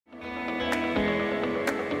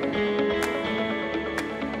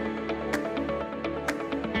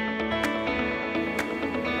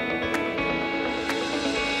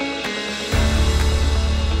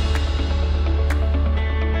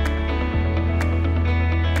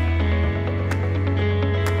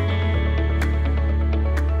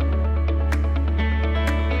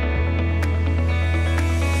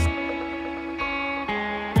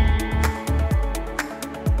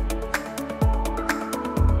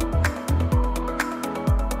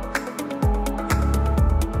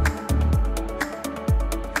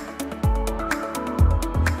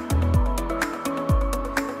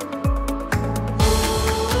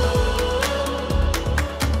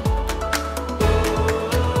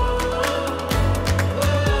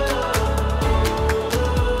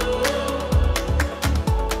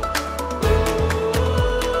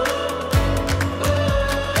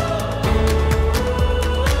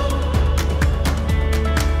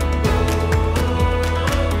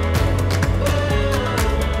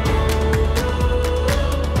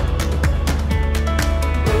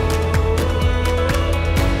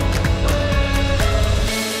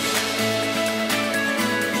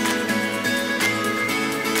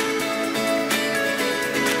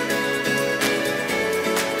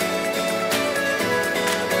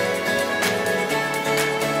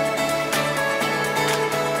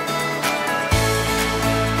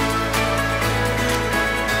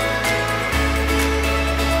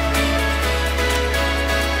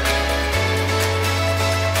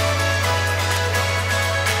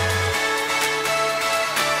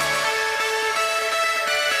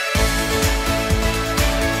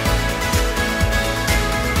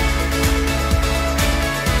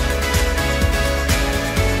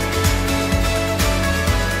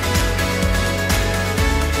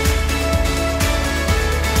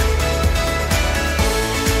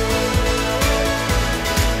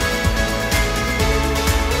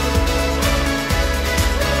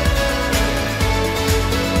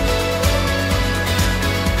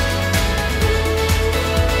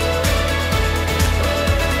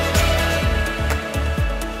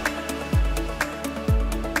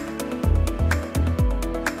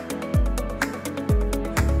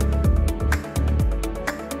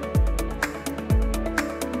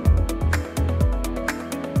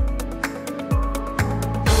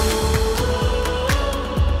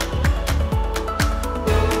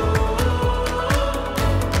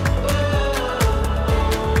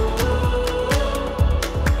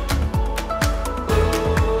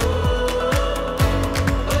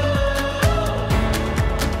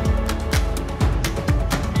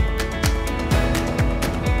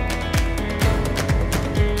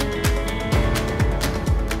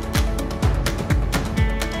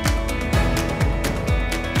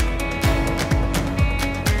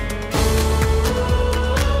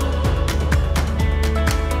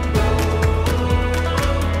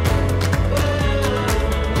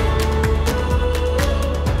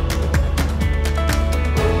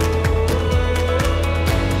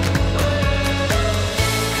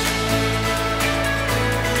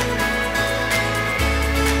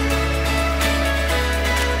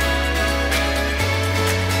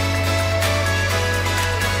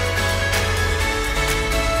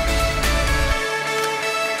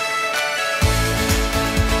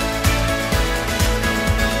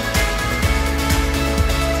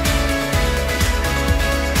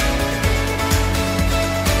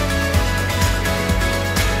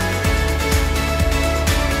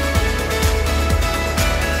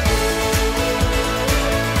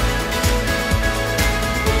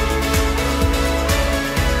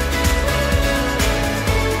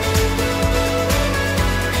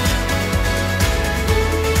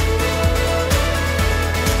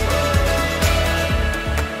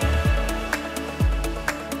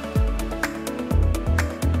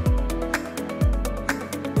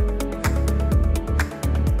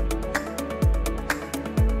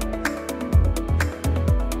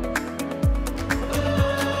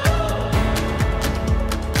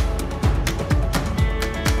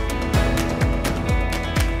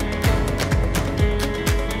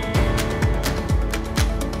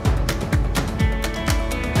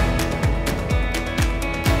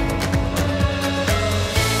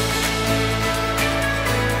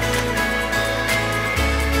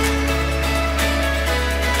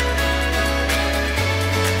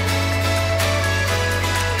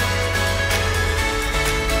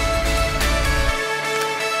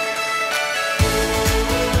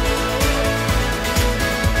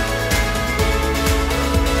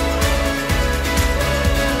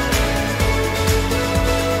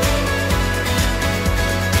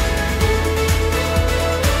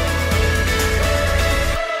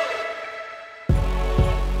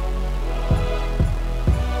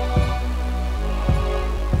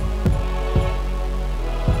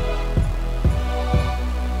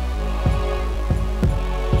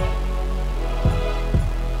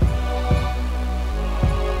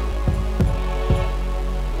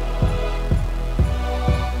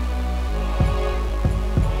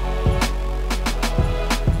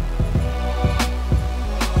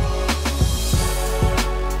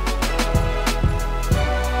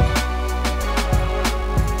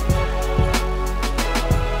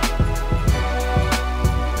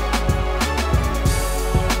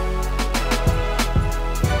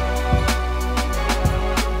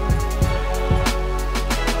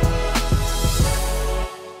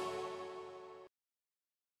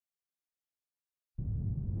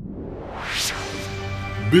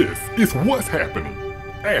This is what's happening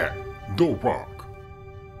at The Rock.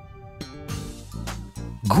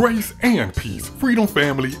 Grace and peace, Freedom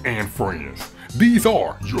family and friends. These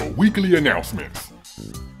are your weekly announcements.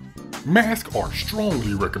 Masks are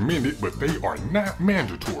strongly recommended, but they are not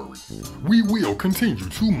mandatory. We will continue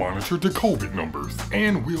to monitor the COVID numbers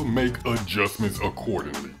and will make adjustments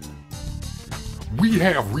accordingly. We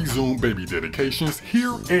have resumed baby dedications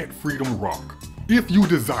here at Freedom Rock. If you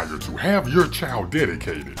desire to have your child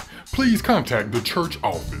dedicated, please contact the church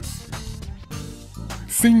office.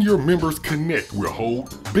 Senior Members Connect will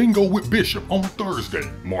hold Bingo with Bishop on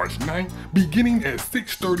Thursday, March 9th, beginning at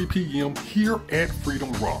 6:30 p.m. here at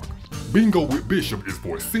Freedom Rock. Bingo with Bishop is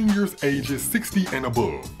for seniors ages 60 and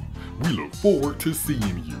above. We look forward to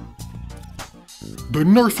seeing you. The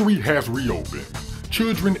nursery has reopened.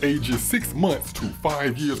 Children ages 6 months to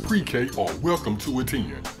 5 years pre-K are welcome to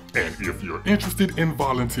attend. And if you're interested in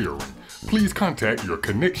volunteering, please contact your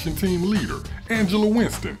Connection Team leader, Angela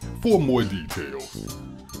Winston, for more details.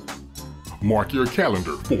 Mark your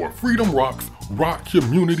calendar for Freedom Rock's Rock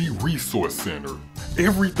Community Resource Center.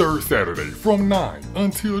 Every third Saturday from 9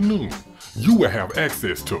 until noon, you will have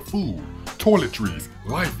access to food, toiletries,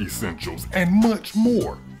 life essentials, and much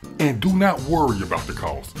more. And do not worry about the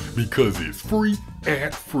cost, because it's free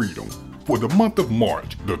at Freedom. For the month of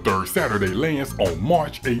March, the third Saturday lands on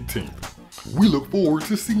March 18th. We look forward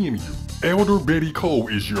to seeing you. Elder Betty Cole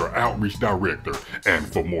is your outreach director, and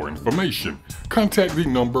for more information, contact the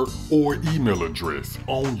number or email address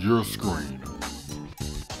on your screen.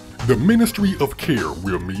 The Ministry of Care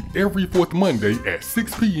will meet every fourth Monday at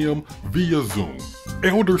 6 p.m. via Zoom.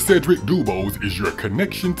 Elder Cedric Dubose is your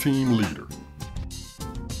Connection Team leader.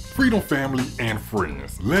 Freedom family and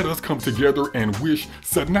friends, let us come together and wish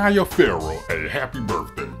Sanaya Farrell a happy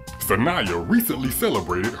birthday. Sanaya recently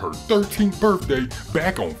celebrated her 13th birthday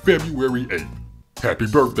back on February 8th. Happy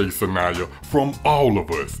birthday, Sanaya, from all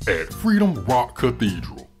of us at Freedom Rock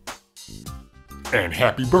Cathedral. And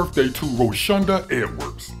happy birthday to Roshonda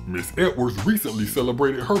Edwards. Miss Edwards recently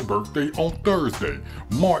celebrated her birthday on Thursday,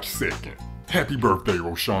 March 2nd. Happy birthday,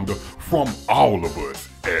 Roshonda, from all of us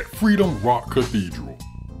at Freedom Rock Cathedral.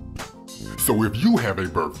 So if you have a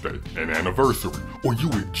birthday, an anniversary, or you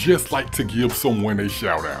would just like to give someone a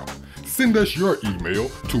shout out, send us your email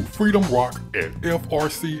to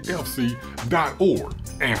freedomrock@frcfc.org.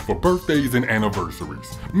 And for birthdays and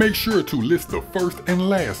anniversaries, make sure to list the first and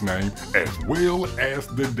last name as well as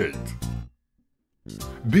the date.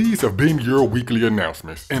 These have been your weekly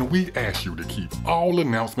announcements, and we ask you to keep all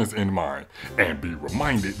announcements in mind and be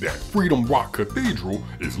reminded that Freedom Rock Cathedral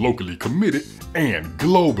is locally committed and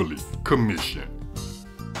globally commissioned.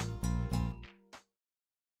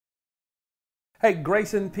 Hey,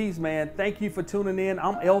 grace and peace, man. Thank you for tuning in.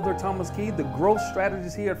 I'm Elder Thomas Key, the growth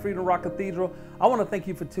strategist here at Freedom Rock Cathedral. I want to thank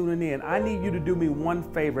you for tuning in. I need you to do me one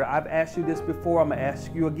favor. I've asked you this before. I'm going to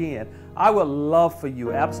ask you again. I would love for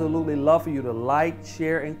you, absolutely love for you to like,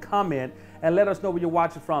 share, and comment, and let us know where you're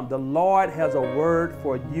watching from. The Lord has a word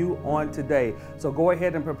for you on today. So go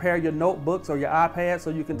ahead and prepare your notebooks or your iPad so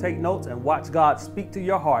you can take notes and watch God speak to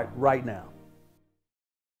your heart right now.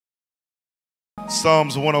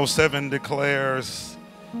 Psalms 107 declares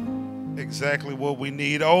exactly what we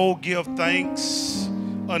need. Oh, give thanks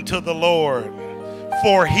unto the Lord,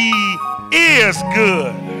 for he is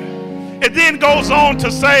good. It then goes on to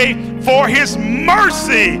say, for his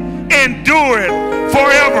mercy endureth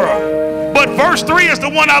forever. But verse 3 is the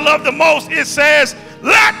one I love the most. It says,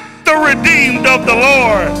 let the redeemed of the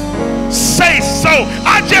Lord say so.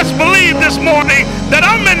 I just believe this morning that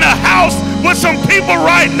I'm in the house with some people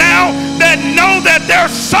right now that know that their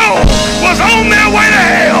soul was on their way to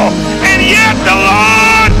hell, and yet the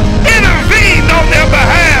Lord intervened on their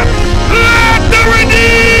behalf. Let the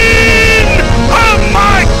redeemed of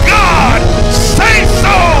my God say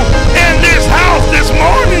so in this house this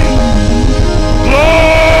morning.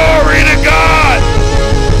 Glory to God.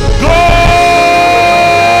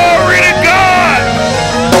 Glory to God.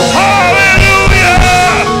 Hallelujah.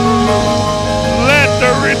 Let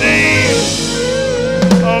the redeemed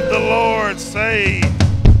of the Lord say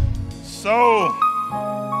so.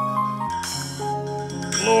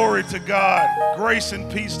 Glory to God. Grace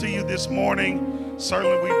and peace to you this morning.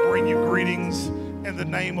 Certainly we bring you greetings in the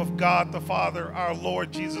name of God the Father, our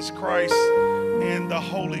Lord Jesus Christ, and the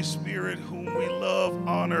Holy Spirit, whom we love,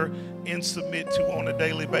 honor, and submit to on a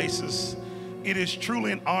daily basis. It is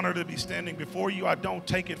truly an honor to be standing before you. I don't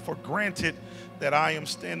take it for granted that I am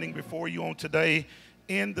standing before you on today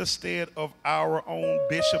in the stead of our own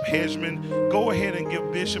Bishop Hedgeman. Go ahead and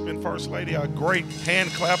give Bishop and First Lady a great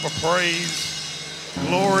hand clap of praise.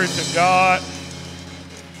 Glory to God.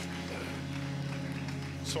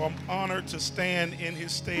 So I'm honored to stand in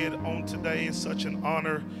his stead on today. It's such an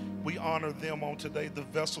honor. We honor them on today, the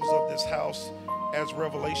vessels of this house, as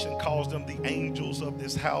Revelation calls them, the angels of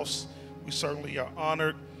this house. We certainly are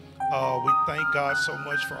honored. We thank God so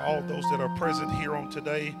much for all those that are present here on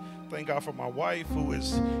today. Thank God for my wife, who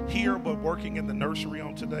is here but working in the nursery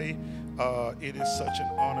on today. It is such an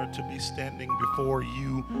honor to be standing before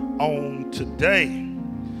you on today.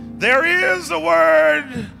 There is a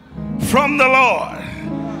word from the Lord.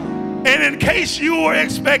 And in case you were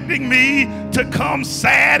expecting me to come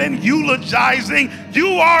sad and eulogizing, you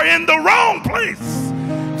are in the wrong place.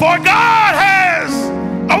 For God has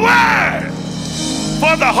a word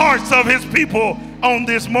for the hearts of his people on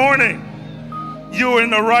this morning. You're in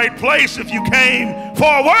the right place if you came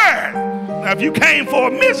for a word. Now, if you came for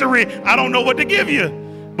a misery, I don't know what to give you.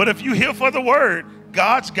 But if you're here for the word,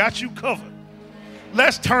 God's got you covered.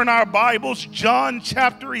 Let's turn our Bibles, John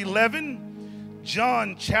chapter 11.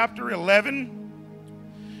 John chapter 11.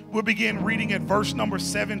 We'll begin reading at verse number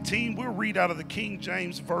 17. We'll read out of the King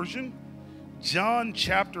James Version. John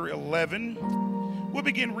chapter 11. We'll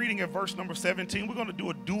begin reading at verse number 17. We're going to do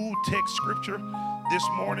a dual text scripture this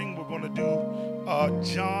morning. We're going to do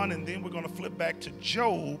John, and then we're going to flip back to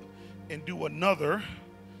Job and do another.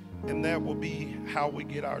 And that will be how we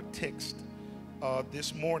get our text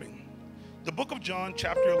this morning. The book of John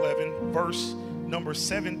chapter 11, verse number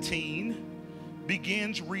 17.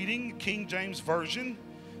 Begins reading King James Version.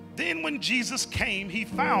 Then when Jesus came, he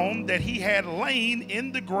found that he had lain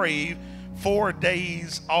in the grave 4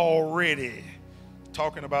 days already.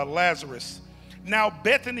 Talking about Lazarus. Now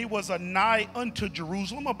Bethany was a nigh unto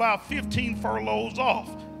Jerusalem, about 15 furlongs off,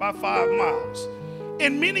 by 5 miles.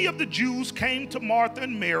 And many of the Jews came to Martha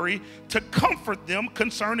and Mary to comfort them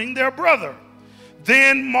concerning their brother.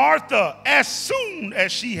 Then Martha, as soon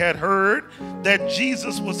as she had heard that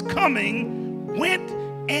Jesus was coming, went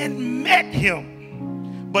and met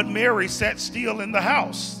him, but Mary sat still in the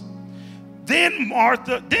house. Then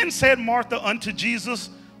said Martha unto Jesus,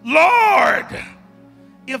 Lord,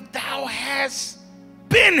 if thou hadst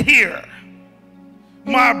been here,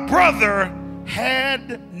 my brother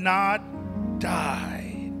had not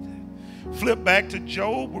died. Flip back to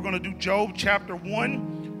Job. We're going to do Job chapter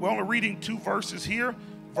 1. We're only reading 2 verses here,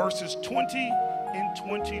 verses 20 and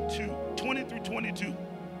 22, 20 through 22.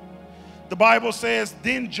 The Bible says,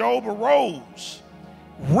 then Job arose,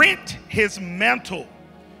 rent his mantle,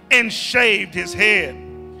 and shaved his head,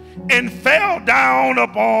 and fell down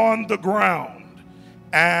upon the ground,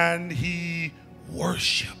 and he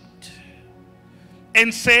worshiped,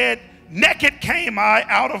 and said, naked came I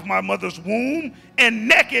out of my mother's womb, and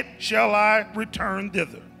naked shall I return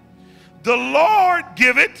thither. The Lord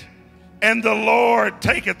giveth, and the Lord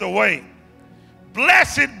taketh away.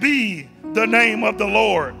 Blessed be the name of the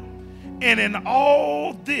Lord. And in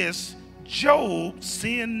all this, Job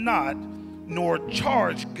sinned not, nor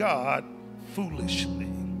charged God foolishly.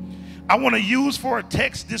 I want to use for a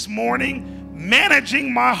text this morning,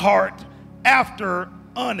 managing my heart after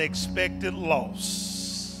unexpected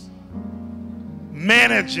loss.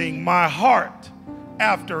 Managing my heart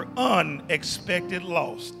after unexpected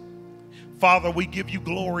loss. Father, we give you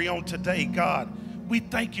glory on today, God. We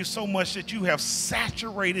thank you so much that you have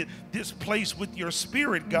saturated this place with your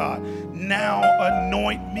spirit, God. Now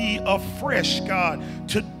anoint me afresh, God,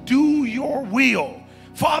 to do your will.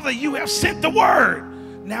 Father, you have sent the word.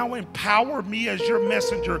 Now empower me as your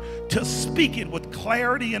messenger to speak it with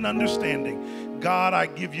clarity and understanding. God, I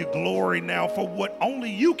give you glory now for what only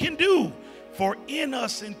you can do. For in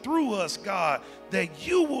us and through us, God, that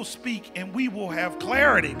you will speak and we will have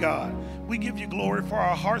clarity, God. We give you glory for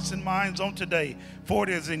our hearts and minds on today. For it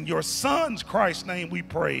is in your Son's Christ's name we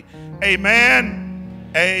pray.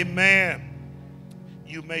 Amen. Amen.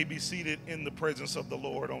 You may be seated in the presence of the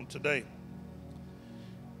Lord on today.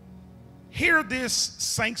 Hear this,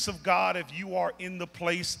 saints of God, if you are in the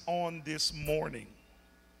place on this morning.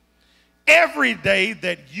 Every day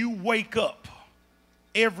that you wake up,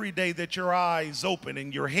 every day that your eyes open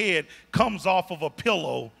and your head comes off of a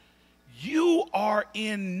pillow, you are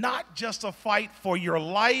in not just a fight for your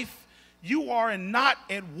life, you are not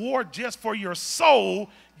at war just for your soul,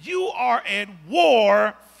 you are at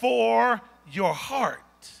war for your heart.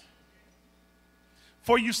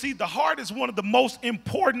 For you see, the heart is one of the most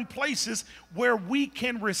important places where we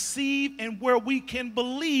can receive and where we can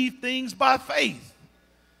believe things by faith.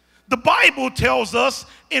 The Bible tells us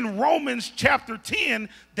in Romans chapter 10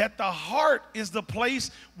 that the heart is the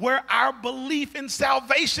place where our belief in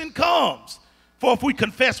salvation comes. For if we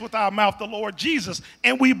confess with our mouth the Lord Jesus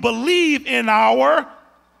and we believe in our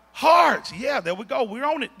hearts. Yeah, there we go. We're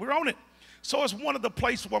on it. We're on it. So it's one of the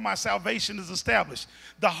places where my salvation is established.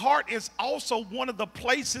 The heart is also one of the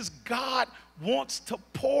places God wants to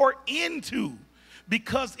pour into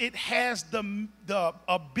because it has the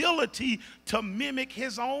ability to mimic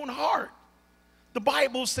his own heart. The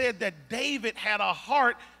Bible said that David had a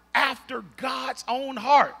heart after God's own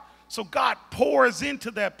heart. So God pours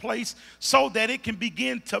into that place so that it can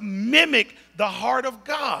begin to mimic the heart of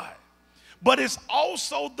God. But it's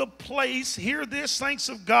also the place, hear this, saints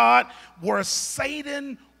of God, where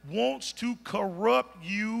Satan wants to corrupt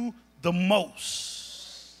you the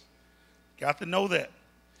most. Got to know that.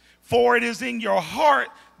 For it is in your heart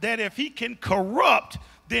that if he can corrupt,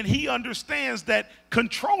 then he understands that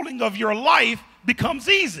controlling of your life becomes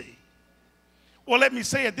easy. Well, let me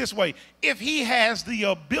say it this way. If he has the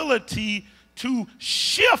ability to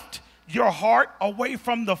shift your heart away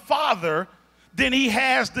from the Father, then he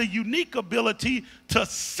has the unique ability to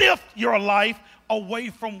sift your life away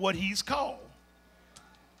from what he's called.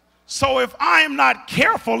 So if I am not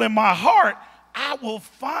careful in my heart, I will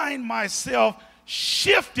find myself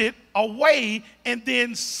shifted away and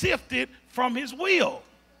then sifted from his will.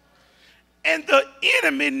 And the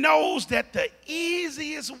enemy knows that the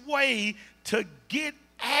easiest way to get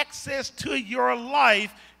access to your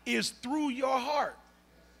life is through your heart.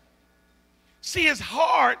 See, it's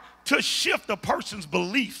hard to shift a person's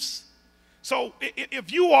beliefs. So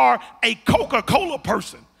if you are a Coca-Cola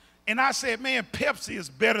person and I said, man, Pepsi is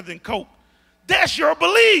better than Coke, that's your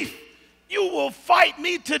belief. You will fight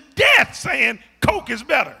me to death saying Coke is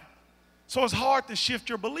better. So it's hard to shift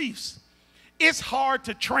your beliefs. It's hard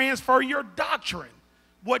to transfer your doctrine.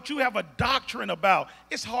 What you have a doctrine about,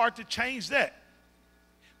 it's hard to change that.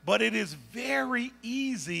 But it is very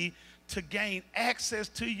easy to gain access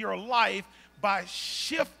to your life by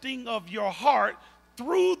shifting of your heart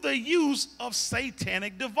through the use of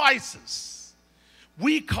satanic devices.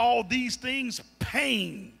 We call these things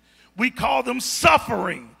pain. We call them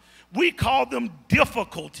suffering. We call them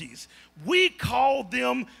difficulties. We call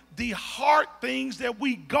them the hard things that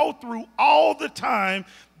we go through all the time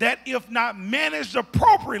that if not managed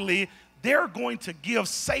appropriately, they're going to give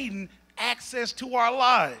Satan access to our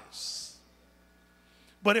lives.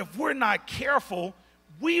 But if we're not careful,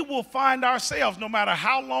 we will find ourselves, no matter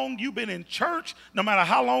how long you've been in church, no matter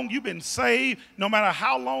how long you've been saved, no matter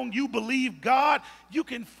how long you believe God, you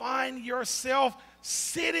can find yourself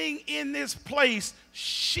sitting in this place,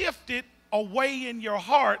 shifted away in your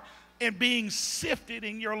heart and being sifted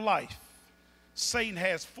in your life. Satan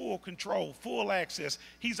has full control, full access.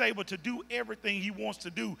 He's able to do everything he wants to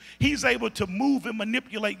do. He's able to move and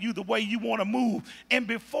manipulate you the way you want to move. And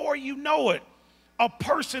before you know it, a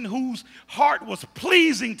person whose heart was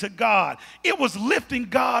pleasing to God, it was lifting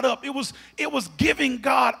God up, it was giving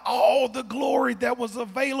God all the glory that was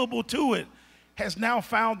available to it, has now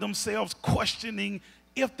found themselves questioning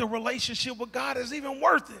if the relationship with God is even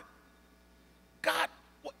worth it. God,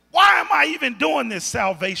 why am I even doing this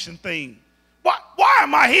salvation thing? Why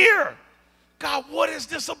am I here? God, what is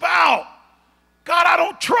this about? God, I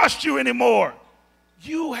don't trust you anymore.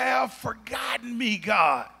 You have forgotten me,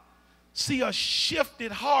 God. See, a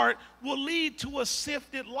shifted heart will lead to a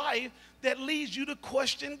sifted life that leads you to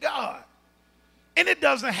question God. And it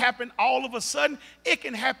doesn't happen all of a sudden. It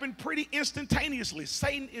can happen pretty instantaneously.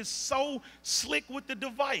 Satan is so slick with the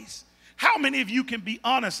device. How many of you can be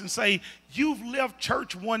honest and say, you've left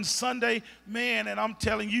church one Sunday, man, and I'm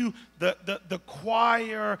telling you, the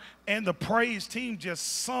choir and the praise team just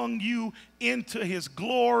sung you into his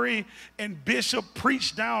glory, and Bishop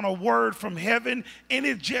preached down a word from heaven, and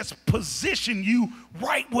it just positioned you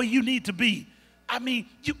right where you need to be. I mean,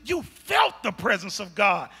 you felt the presence of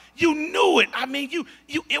God. You knew it. I mean,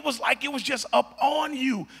 it was like it was just up on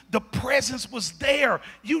you. The presence was there.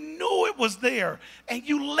 You knew it was there. And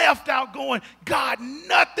you left out going, God,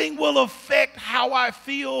 nothing will affect how I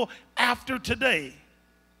feel after today.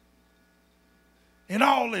 And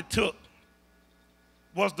all it took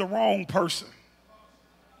was the wrong person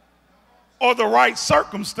or the right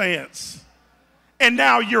circumstance. And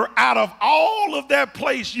now you're out of all of that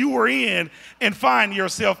place you were in and find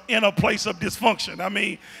yourself in a place of dysfunction. I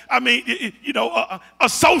mean, you know, a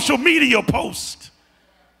social media post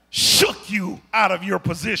shook you out of your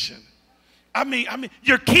position. I mean,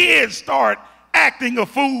 your kids start acting a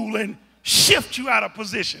fool and shift you out of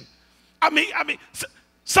position. I mean,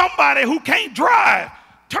 somebody who can't drive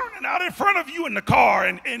turning out in front of you in the car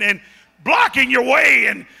and blocking your way,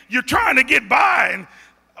 and you're trying to get by, and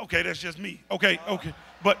okay, that's just me. Okay.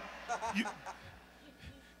 But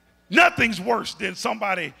nothing's worse than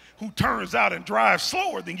somebody who turns out and drives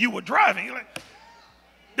slower than you were driving. You're like,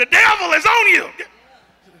 the devil is on you.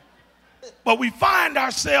 But we find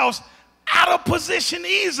ourselves out of position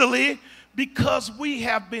easily because we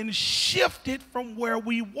have been shifted from where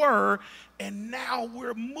we were, and now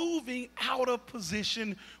we're moving out of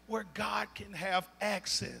position where God can have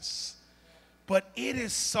access. But it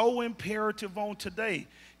is so imperative on today,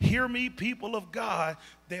 hear me, people of God,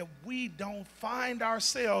 that we don't find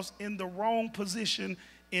ourselves in the wrong position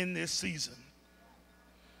in this season.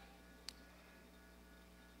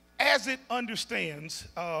 As it understands,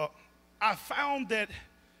 I found that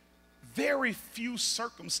very few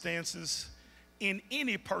circumstances in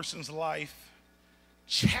any person's life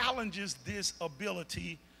challenges this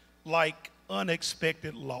ability like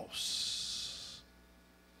unexpected loss.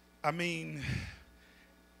 I mean,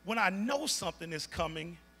 when I know something is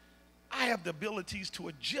coming, I have the abilities to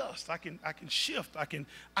adjust. I can shift. I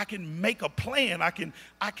can make a plan. I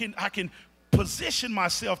can position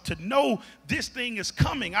myself to know this thing is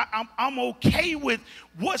coming. I'm okay with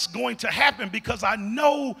what's going to happen because I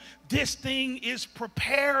know this thing is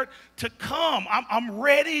prepared to come. I'm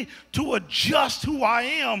ready to adjust who I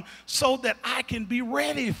am so that I can be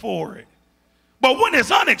ready for it. But when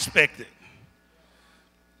it's unexpected,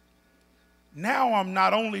 now I'm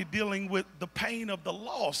not only dealing with the pain of the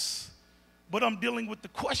loss, but I'm dealing with the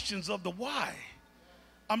questions of the why.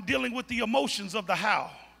 I'm dealing with the emotions of the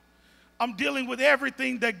how. I'm dealing with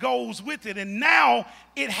everything that goes with it. And now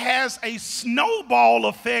it has a snowball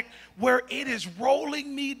effect where it is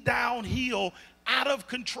rolling me downhill out of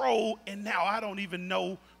control. And now I don't even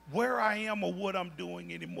know where I am or what I'm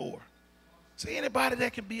doing anymore. So anybody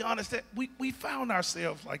that can be honest, that we found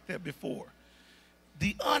ourselves like that before.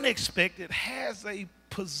 The unexpected has a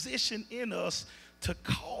position in us to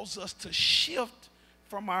cause us to shift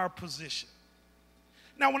from our position.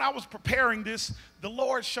 Now, when I was preparing this, the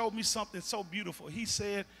Lord showed me something so beautiful. He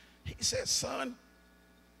said, son,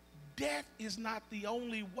 death is not the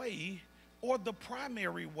only way or the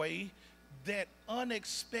primary way that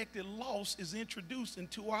unexpected loss is introduced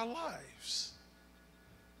into our lives.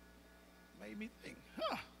 Made me think,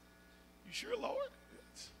 you sure, Lord?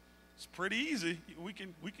 It's pretty easy. We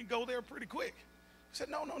can go there pretty quick. He said,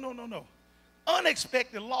 no.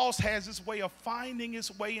 Unexpected loss has its way of finding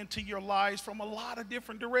its way into your lives from a lot of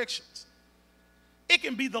different directions. It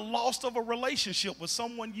can be the loss of a relationship with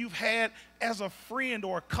someone you've had as a friend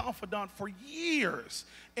or a confidant for years.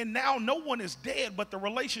 And now no one is dead, but the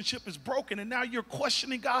relationship is broken. And now you're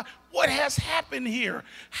questioning God, what has happened here?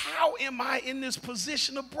 How am I in this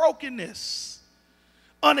position of brokenness?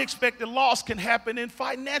 Unexpected loss can happen in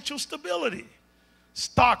financial stability.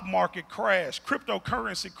 Stock market crash,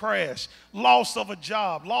 cryptocurrency crash, loss of a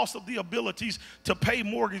job, loss of the abilities to pay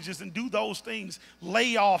mortgages and do those things,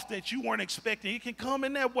 layoffs that you weren't expecting. It can come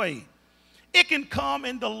in that way. It can come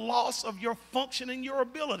in the loss of your function and your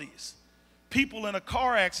abilities. People in a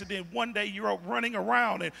car accident, one day you're running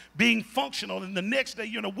around and being functional, and the next day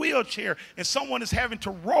you're in a wheelchair and someone is having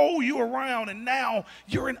to roll you around, and now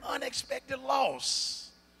you're in unexpected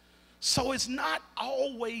loss. So it's not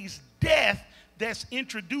always death that's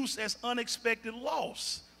introduced as unexpected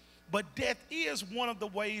loss. But death is one of the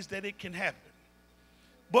ways that it can happen.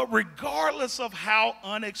 But regardless of how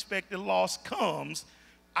unexpected loss comes,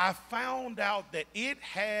 I found out that it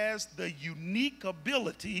has the unique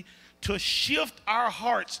ability to shift our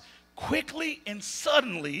hearts quickly and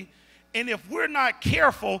suddenly. And if we're not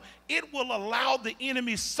careful, it will allow the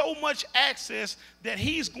enemy so much access that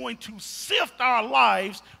he's going to sift our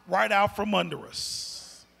lives right out from under us.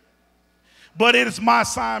 But it is my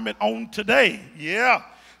assignment on today,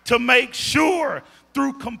 to make sure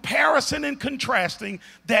through comparison and contrasting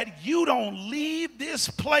that you don't leave this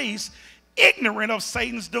place ignorant of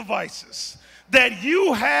Satan's devices, that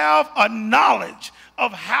you have a knowledge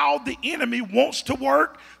of how the enemy wants to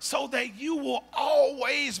work so that you will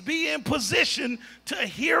always be in position to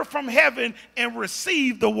hear from heaven and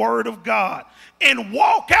receive the word of God and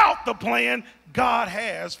walk out the plan God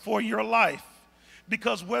has for your life.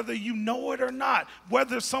 Because whether you know it or not,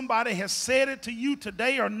 whether somebody has said it to you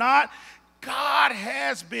today or not, God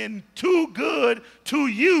has been too good to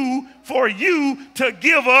you for you to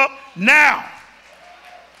give up now.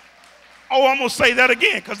 Oh, I'm going to say that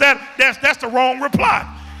again because that's the wrong reply.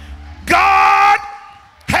 God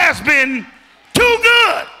has been too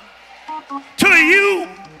good to you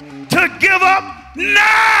to give up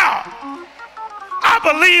now. I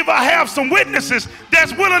believe I have some witnesses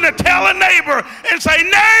that's willing to tell a neighbor and say,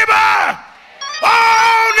 neighbor,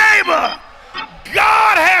 oh neighbor,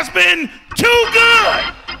 God has been too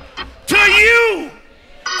good to you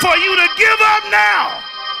for you to give up now.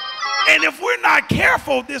 And if we're not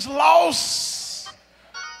careful, this loss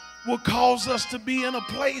will cause us to be in a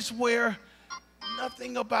place where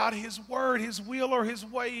nothing about his word, his will, or his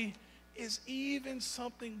way is even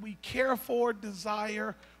something we care for,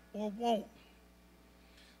 desire, or want.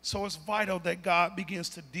 So it's vital that God begins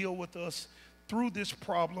to deal with us through this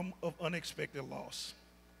problem of unexpected loss.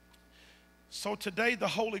 So today the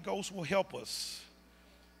Holy Ghost will help us.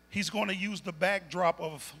 He's going to use the backdrop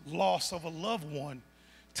of loss of a loved one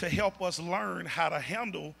to help us learn how to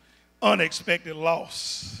handle unexpected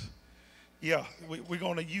loss. Yeah, we're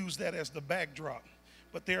going to use that as the backdrop.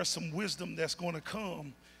 But there's some wisdom that's going to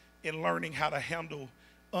come in learning how to handle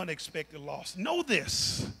unexpected loss. Know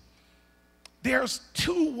this. There's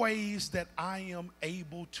two ways that I am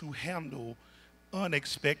able to handle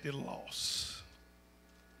unexpected loss.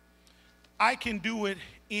 I can do it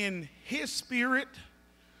in His Spirit,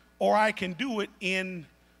 or I can do it in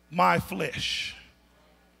my flesh.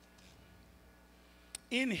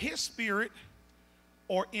 In His Spirit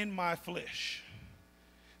or in my flesh.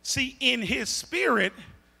 See, in His Spirit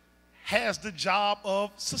has the job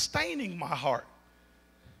of sustaining my heart.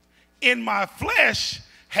 In my flesh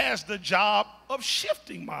has the job of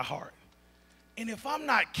shifting my heart. And if I'm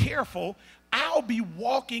not careful, I'll be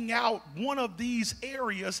walking out one of these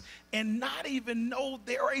areas and not even know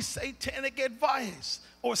they're a satanic advice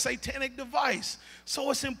or satanic device.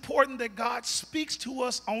 So it's important that God speaks to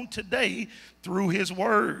us on today through His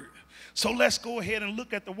word. So let's go ahead and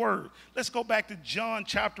look at the word. Let's go back to John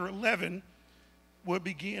chapter 11. We'll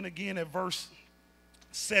begin again at verse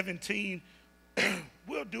 17.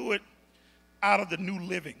 We'll do it out of the New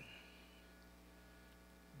Living.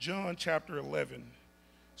 John chapter 11.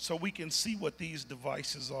 So we can see what these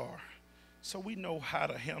devices are, so we know how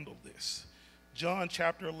to handle this. John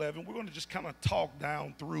chapter 11, we're going to just kind of talk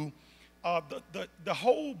down through. The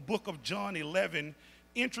whole book of John 11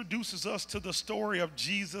 introduces us to the story of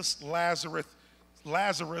Jesus,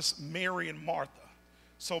 Lazarus, Mary, and Martha.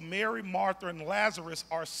 So Mary, Martha, and Lazarus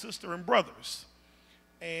are sister and brothers.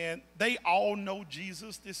 And they all know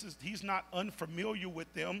Jesus. He's not unfamiliar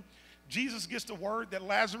with them. Jesus gets the word that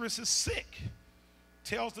Lazarus is sick.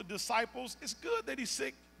 Tells the disciples, it's good that he's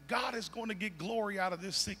sick. God is going to get glory out of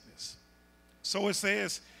this sickness. So it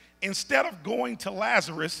says, instead of going to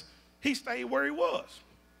Lazarus, he stayed where he was.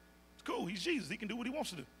 It's cool. He's Jesus. He can do what he wants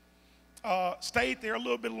to do. Stayed there a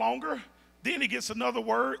little bit longer. Then he gets another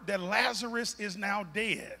word that Lazarus is now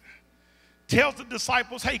dead. Tells the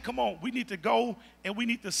disciples, hey, come on, we need to go and we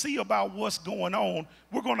need to see about what's going on.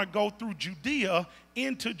 We're going to go through Judea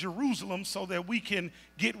into Jerusalem so that we can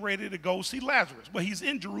get ready to go see Lazarus. But he's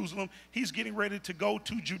in Jerusalem. He's getting ready to go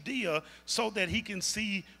to Judea so that he can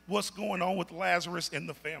see what's going on with Lazarus and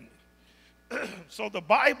the family. So the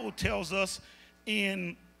Bible tells us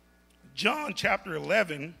in John chapter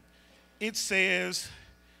 11, it says,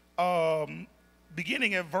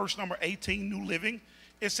 beginning at verse number 18, New Living,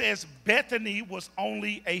 it says Bethany was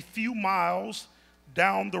only a few miles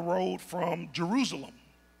down the road from Jerusalem.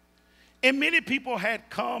 And many people had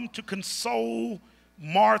come to console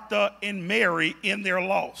Martha and Mary in their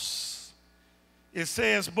loss. It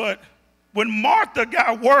says, but when Martha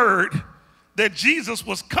got word that Jesus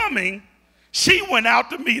was coming, she went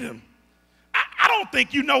out to meet him. I don't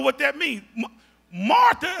think you know what that means.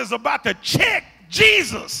 Martha is about to check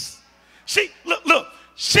Jesus. Look.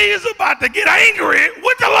 She is about to get angry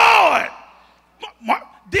with the Lord.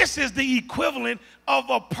 This is the equivalent of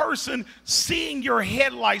a person seeing your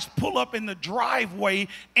headlights pull up in the driveway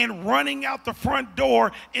and running out the front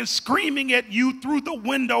door and screaming at you through the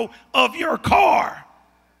window of your car.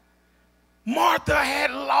 Martha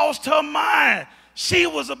had lost her mind. She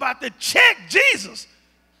was about to check Jesus.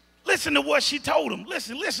 Listen to what she told him.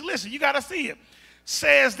 Listen. You got to see it.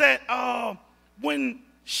 Says that when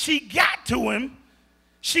she got to him,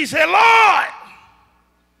 she said, Lord,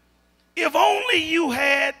 if only you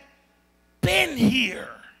had been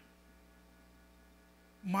here,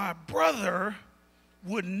 my brother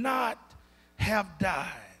would not have died.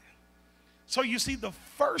 So you see, the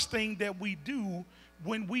first thing that we do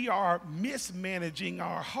when we are mismanaging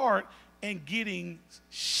our heart and getting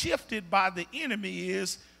shifted by the enemy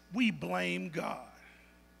is we blame God.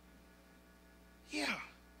 Yeah.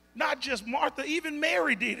 Not just Martha, even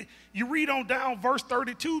Mary did it. You read on down verse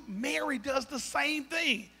 32, Mary does the same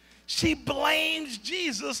thing. She blames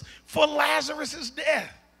Jesus for Lazarus'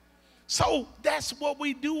 death. So that's what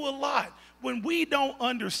we do a lot. When we don't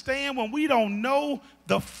understand, when we don't know,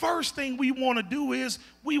 the first thing we want to do is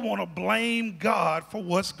we want to blame God for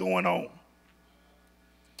what's going on.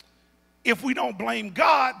 If we don't blame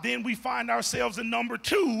God, then we find ourselves in number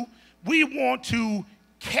 2. We want to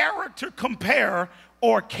character compare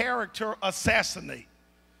or character assassinate.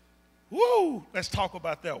 Woo! Let's talk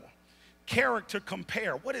about that one. Character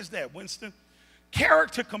compare. What is that, Winston?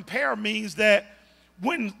 Character compare means that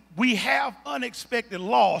when we have unexpected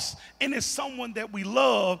loss and it's someone that we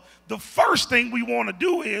love, the first thing we want to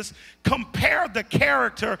do is compare the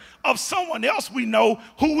character of someone else we know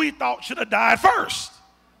who we thought should have died first.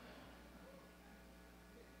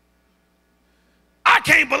 I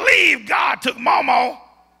can't believe God took Momo.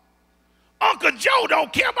 Uncle Joe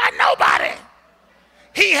don't care about nobody.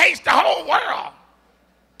 He hates the whole world.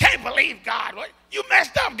 Can't believe God. You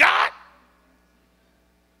messed up, God.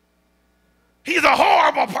 He's a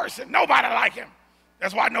horrible person. Nobody like him.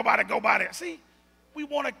 That's why nobody go by there. See, we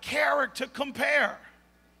want a character compare.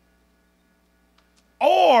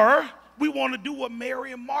 Or we want to do what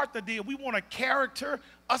Mary and Martha did. We want a character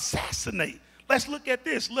assassinate. Let's look at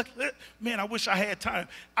this. Look, man, I wish I had time.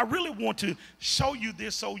 I really want to show you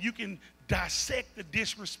this so you can dissect the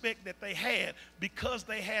disrespect that they had because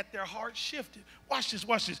they had their heart shifted. Watch this,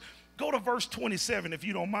 watch this. Go to verse 27 if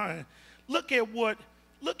you don't mind. Look at what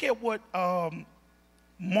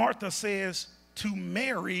Martha says to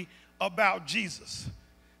Mary about Jesus.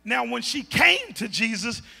 Now, when she came to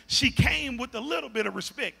Jesus, she came with a little bit of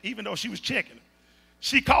respect, even though she was checking him.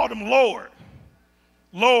 She called him Lord.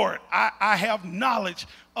 Lord, I have knowledge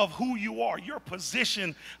of who you are. Your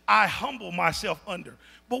position, I humble myself under.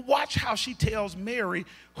 But watch how she tells Mary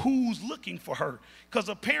who's looking for her. Because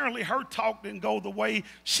apparently her talk didn't go the way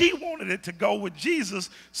she wanted it to go with Jesus.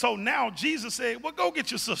 So now Jesus said, well, go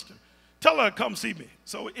get your sister. Tell her to come see me.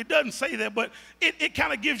 So it doesn't say that, but it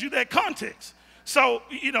kind of gives you that context. So,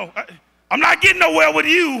 you know, I'm not getting nowhere with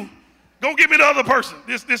you. Go get me the other person.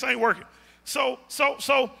 This ain't working. So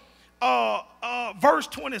verse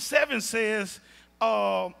 27 says,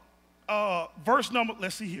 verse number,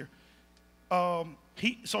 let's see here.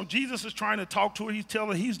 So Jesus is trying to talk to her. He's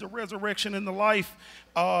telling her he's the resurrection and the life.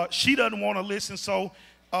 She doesn't want to listen, so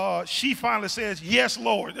she finally says, yes,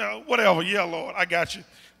 Lord. Whatever, yeah, Lord, I got you.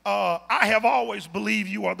 I have always believed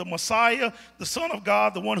you are the Messiah, the Son of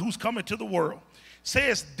God, the one who's coming to the world.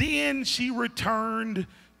 Says, then she returned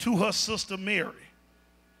to her sister Mary.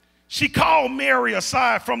 She called Mary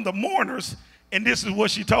aside from the mourners, and this is what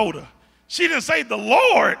she told her. She didn't say, the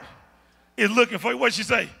Lord is looking for you. What did she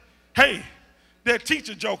say? Hey, that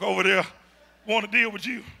teacher joke over there want to deal with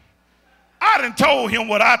you. I done told him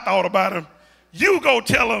what I thought about him. You go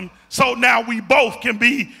tell him so now we both can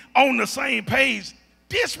be on the same page.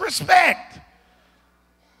 Disrespect.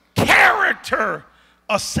 Character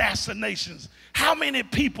assassinations. How many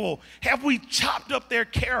people have we chopped up their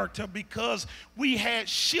character because we had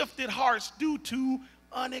shifted hearts due to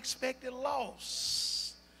unexpected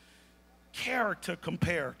loss? Character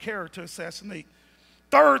compare, character assassinate.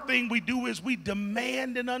 Third thing we do is we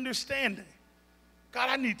demand an understanding. God,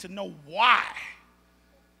 I need to know why.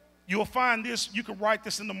 You'll find this, you can write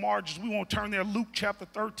this in the margins. We won't turn there. Luke chapter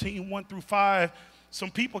 13, 1 through 5. Some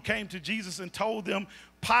people came to Jesus and told them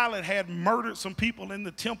Pilate had murdered some people in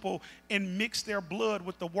the temple and mixed their blood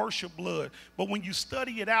with the worship blood. But when you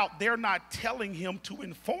study it out, they're not telling him to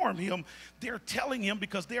inform him. They're telling him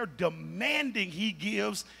because they're demanding he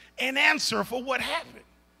gives an answer for what happened.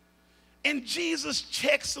 And Jesus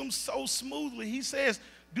checks them so smoothly. He says,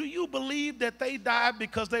 do you believe that they died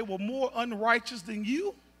because they were more unrighteous than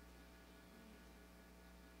you?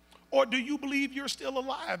 Or do you believe you're still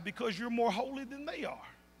alive because you're more holy than they are?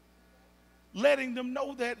 Letting them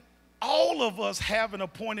know that all of us have an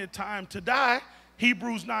appointed time to die,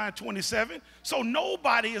 Hebrews 9:27. So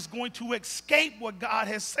nobody is going to escape what God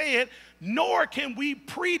has said, nor can we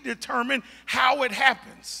predetermine how it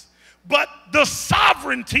happens. But the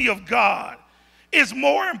sovereignty of God is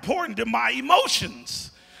more important than my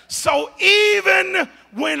emotions. So even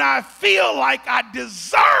when I feel like I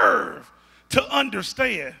deserve to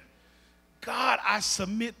understand, God, I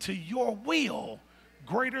submit to your will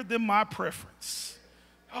greater than my preference.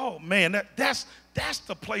 Oh man, that's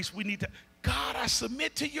the place we need to. God, I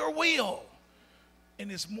submit to your will.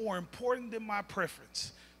 And it's more important than my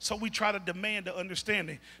preference. So we try to demand the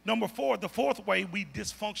understanding. Number 4, the fourth way we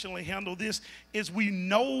dysfunctionally handle this is we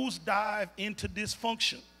nosedive into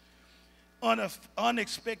dysfunction.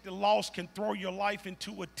 Unexpected loss can throw your life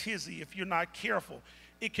into a tizzy if you're not careful.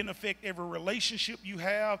 It can affect every relationship you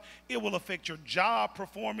have. It will affect your job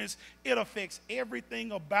performance. It affects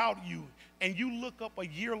everything about you. And you look up a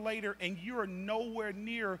year later and you're nowhere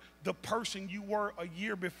near the person you were a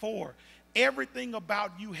year before. Everything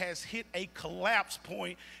about you has hit a collapse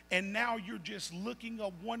point, and now you're just looking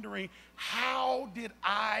up wondering, how did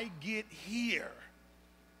I get here?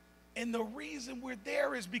 And the reason we're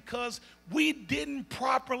there is because we didn't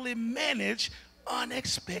properly manage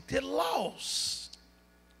unexpected loss.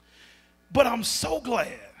 But I'm so glad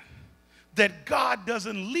that God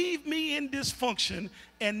doesn't leave me in dysfunction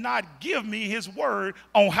and not give me his word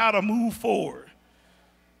on how to move forward.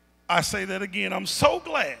 I say that again. I'm so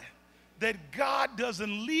glad that God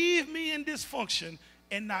doesn't leave me in dysfunction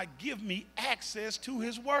and not give me access to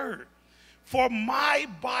his word. For my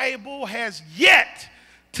Bible has yet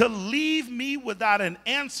to leave me without an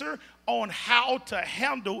answer on how to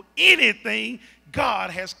handle anything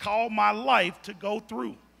God has called my life to go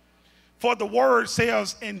through. For the word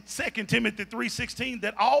says in 2 Timothy 3:16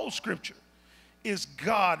 that all scripture is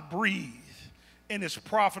God-breathed and is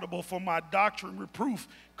profitable for my doctrine, reproof,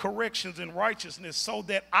 corrections, and righteousness, so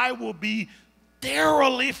that I will be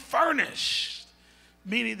thoroughly furnished,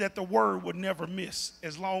 meaning that the word would never miss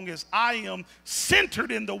as long as I am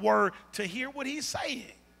centered in the word to hear what he's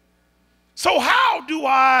saying. So how do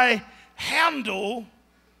I handle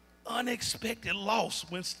unexpected loss,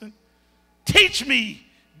 Winston? Teach me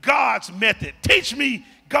God's method. Teach me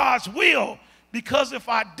God's will. Because if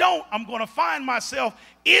I don't, I'm going to find myself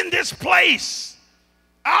in this place.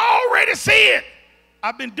 I already see it.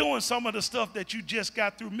 I've been doing some of the stuff that you just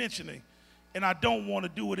got through mentioning, and I don't want to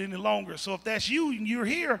do it any longer. So if that's you and you're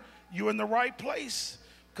here, you're in the right place,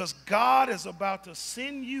 because God is about to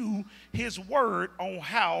send you his word on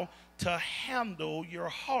how to handle your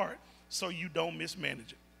heart so you don't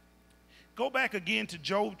mismanage it. Go back again to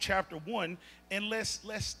Job chapter 1, and let's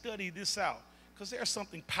study this out, because there's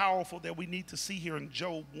something powerful that we need to see here in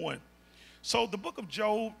Job 1. So the book of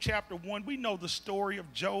Job chapter 1, we know the story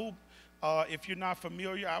of Job. If you're not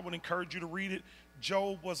familiar, I would encourage you to read it.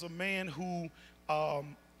 Job was a man who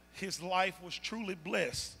his life was truly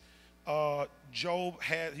blessed. He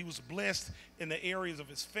was blessed in the areas of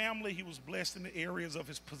his family. He was blessed in the areas of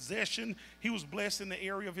his possession. He was blessed in the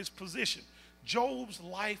area of his position. Job's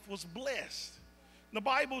life was blessed. The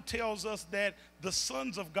Bible tells us that the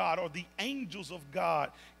sons of God, or the angels of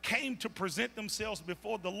God, came to present themselves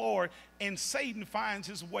before the Lord, and Satan finds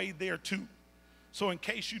his way there too. So in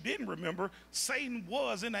case you didn't remember, Satan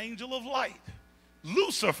was an angel of light,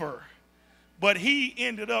 Lucifer, but he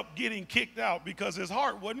ended up getting kicked out because his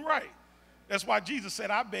heart wasn't right. That's why Jesus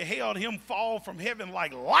said, I beheld him fall from heaven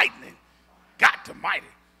like lightning. God Almighty.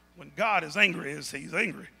 When God is angry, he's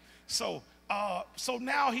angry. So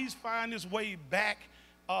now he's finding his way back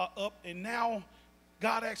up, and now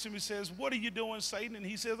God asks him, he says, what are you doing, Satan? And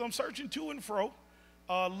he says, I'm searching to and fro,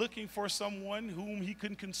 looking for someone whom he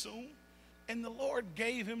can consume. And the Lord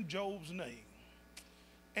gave him Job's name.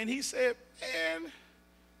 And he said, man,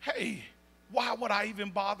 hey, why would I even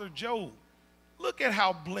bother Job? Look at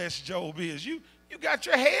how blessed Job is. You got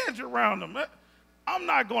your hands around him. I'm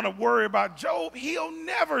not going to worry about Job. He'll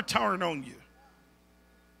never turn on you.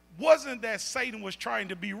 Wasn't that Satan was trying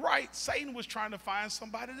to be right. Satan was trying to find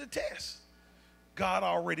somebody to test. God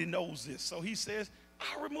already knows this. So he says,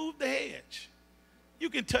 I'll remove the hedge. You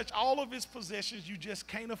can touch all of his possessions. You just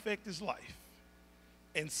can't affect his life.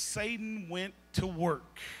 And Satan went to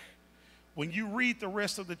work. When you read the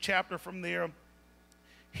rest of the chapter from there,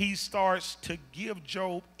 he starts to give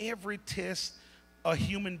Job every test a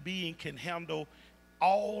human being can handle,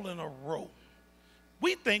 all in a row.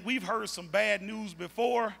 We think we've heard some bad news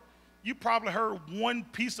before. You probably heard one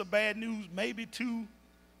piece of bad news, maybe two.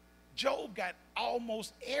 Job got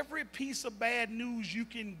almost every piece of bad news you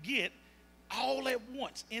can get all at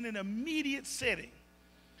once in an immediate setting.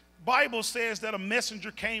 Bible says that a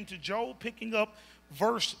messenger came to Job, picking up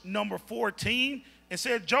verse number 14, and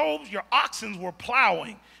said, Job, your oxen were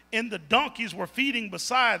plowing, and the donkeys were feeding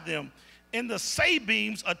beside them, and the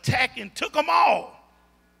Sabeans attacked and took them all,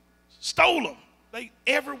 stole them,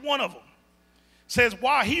 every one of them. Says,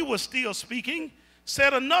 while he was still speaking,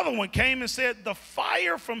 said another one came and said, the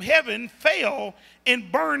fire from heaven fell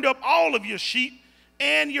and burned up all of your sheep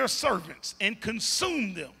and your servants and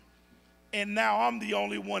consumed them. And now I'm the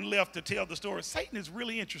only one left to tell the story. Satan is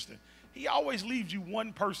really interesting. He always leaves you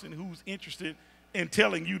one person who's interested in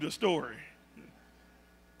telling you the story.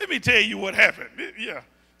 Let me tell you what happened. Yeah.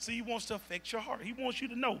 See, he wants to affect your heart. He wants you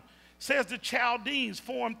to know. Says the Chaldeans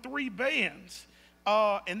formed 3 bands,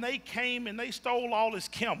 and they came and they stole all his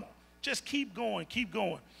camel. Just keep going, keep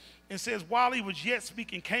going. And says, while he was yet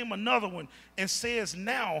speaking, came another one and says,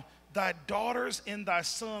 now thy daughters and thy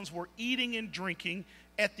sons were eating and drinking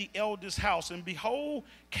at the eldest house, and behold,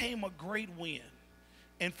 came a great wind.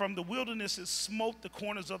 And from the wilderness it smote the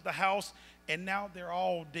corners of the house, and now they're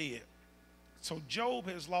all dead. So Job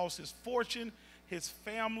has lost his fortune, his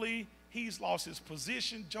family, he's lost his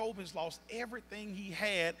position. Job has lost everything he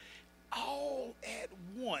had all at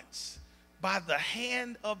once by the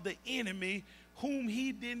hand of the enemy whom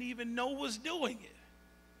he didn't even know was doing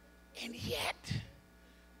it. And yet,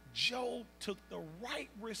 Job took the right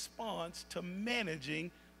response to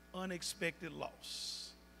managing unexpected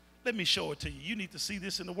loss. Let me show it to you. You need to see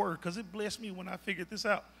this in the Word because it blessed me when I figured this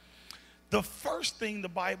out. The first thing the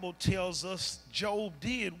Bible tells us Job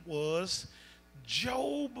did was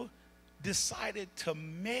Job decided to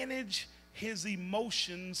manage his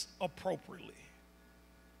emotions appropriately.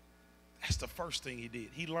 That's the first thing he did.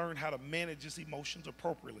 He learned how to manage his emotions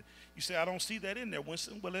appropriately. You say, I don't see that in there,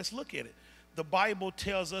 Winston. Well, let's look at it. The Bible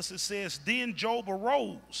tells us, it says, then Job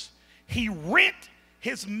arose. He rent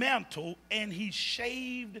his mantle and he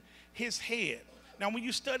shaved his head. Now, when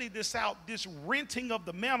you study this out, this renting of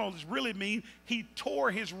the mantle really means he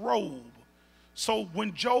tore his robe. So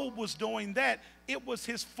when Job was doing that, it was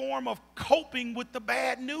his form of coping with the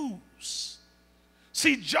bad news.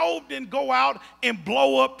 See, Job didn't go out and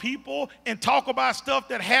blow up people and talk about stuff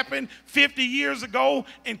that happened 50 years ago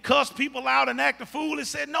and cuss people out and act a fool. He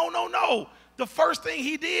said, no, no, no. The first thing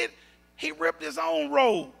he did, he ripped his own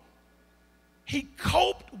robe. He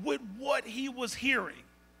coped with what he was hearing.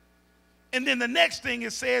 And then the next thing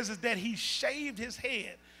it says is that he shaved his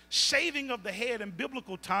head. Shaving of the head in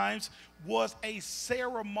biblical times was a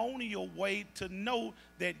ceremonial way to know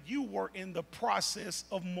that you were in the process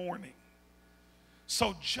of mourning.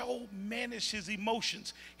 So Job managed his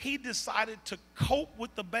emotions. He decided to cope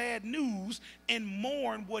with the bad news and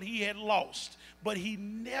mourn what he had lost. But he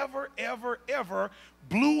never, ever, ever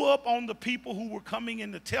blew up on the people who were coming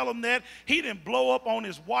in to tell him that. He didn't blow up on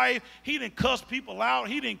his wife. He didn't cuss people out.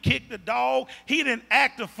 He didn't kick the dog. He didn't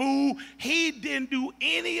act a fool. He didn't do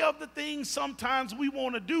any of the things sometimes we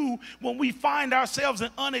want to do when we find ourselves in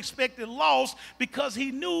unexpected loss, because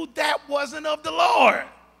he knew that wasn't of the Lord.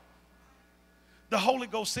 The Holy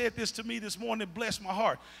Ghost said this to me this morning, it blessed my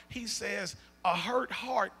heart. He says, a hurt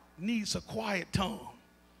heart needs a quiet tongue.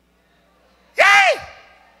 Yay!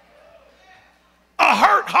 A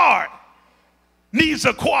hurt heart needs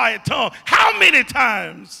a quiet tongue. How many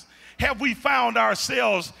times have we found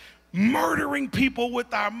ourselves murdering people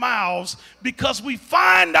with our mouths because we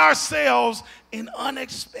find ourselves in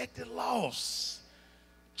unexpected loss?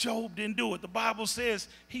 Job didn't do it. The Bible says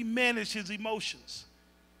he managed his emotions.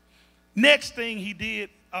 Next thing he did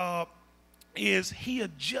is he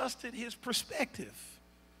adjusted his perspective.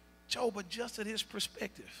 Job adjusted his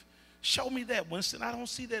perspective. Show me that, Winston. I don't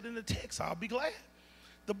see that in the text. I'll be glad.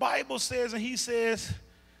 The Bible says, and he says,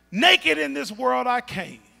 naked in this world I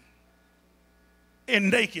came,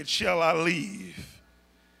 and naked shall I leave.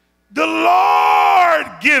 The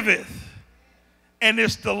Lord giveth, and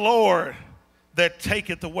it's the Lord that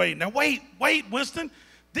taketh away. Now wait, Winston.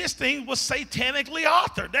 This thing was satanically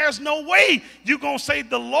authored. There's no way you're going to say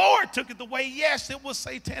the Lord took it away. Yes, it was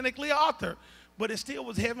satanically authored, but it still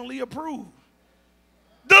was heavenly approved.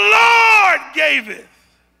 The Lord gave it,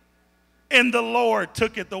 and the Lord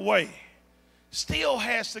took it away. Still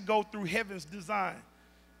has to go through heaven's design.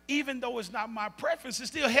 Even though it's not my preference,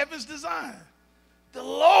 it's still heaven's design. The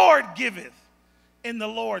Lord giveth, and the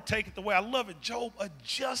Lord taketh away. I love it. Job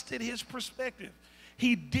adjusted his perspective.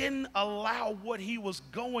 He didn't allow what he was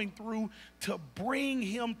going through to bring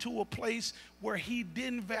him to a place where he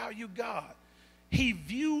didn't value God. He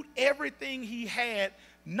viewed everything he had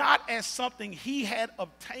not as something he had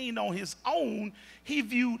obtained on his own. He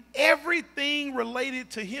viewed everything related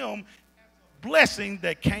to him as a blessing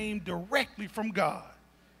that came directly from God.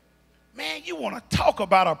 Man, you want to talk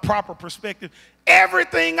about a proper perspective.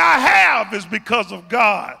 Everything I have is because of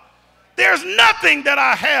God. There's nothing that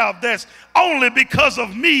I have that's only because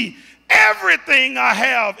of me. Everything I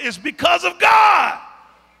have is because of God.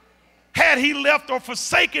 Had he left or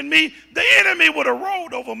forsaken me, the enemy would have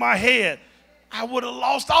rolled over my head. I would have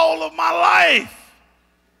lost all of my life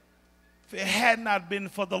if it had not been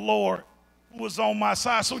for the Lord who was on my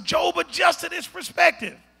side. So Job adjusted his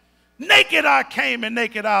perspective. Naked I came and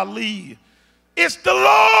naked I'll leave. It's the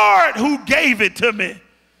Lord who gave it to me.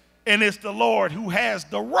 And it's the Lord who has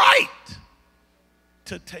the right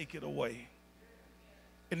to take it away.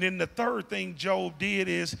 And then the third thing Job did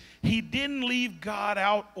is he didn't leave God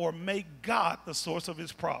out or make God the source of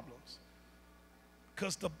his problems.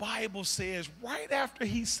 Because the Bible says right after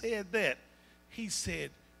he said that, he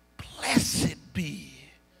said, blessed be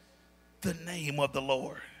the name of the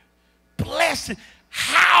Lord. Blessed.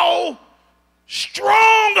 How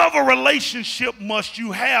strong of a relationship must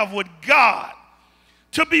you have with God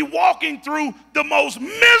to be walking through the most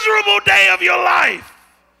miserable day of your life?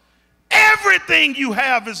 Everything you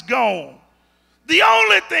have is gone. The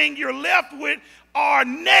only thing you're left with are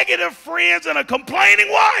negative friends and a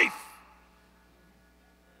complaining wife.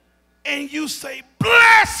 And you say,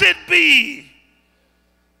 blessed be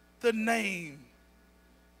the name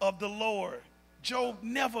of the Lord. Job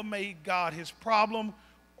never made God his problem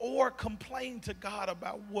or complained to God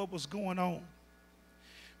about what was going on.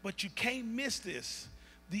 But you can't miss this.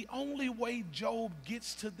 The only way Job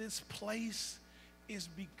gets to this place is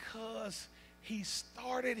because he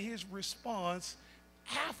started his response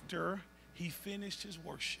after he finished his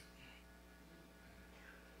worship.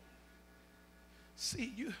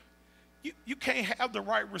 See, you can't have the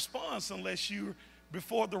right response unless you're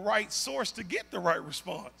before the right source to get the right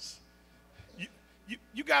response.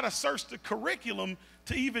 You got to search the curriculum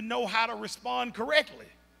to even know how to respond correctly,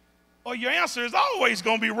 or your answer is always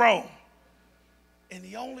going to be wrong. And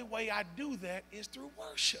the only way I do that is through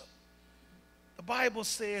worship. The Bible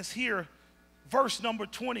says here, verse number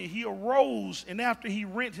 20, he arose, and after he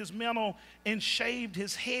rent his mantle and shaved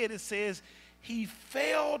his head, it says, he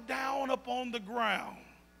fell down upon the ground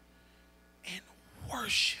and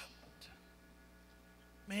worshiped.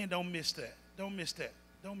 Man, don't miss that. Don't miss that.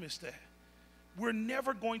 Don't miss that. We're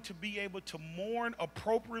never going to be able to mourn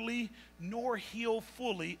appropriately nor heal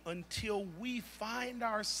fully until we find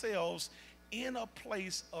ourselves in a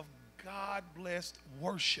place of God-blessed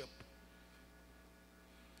worship.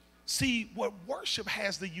 See, what worship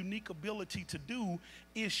has the unique ability to do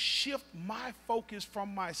is shift my focus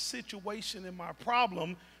from my situation and my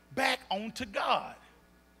problem back onto God,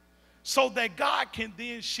 so that God can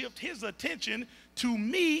then shift his attention to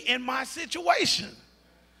me and my situation.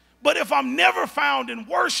 But if I'm never found in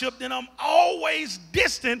worship, then I'm always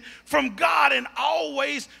distant from God and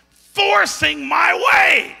always forcing my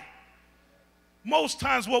way. Most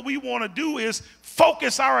times what we want to do is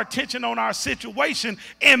focus our attention on our situation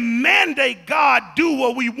and mandate God do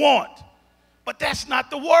what we want. But that's not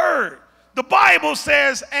the word. The Bible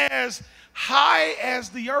says, as high as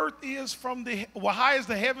the earth is from the, well, high as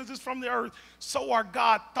the heavens is from the earth, so are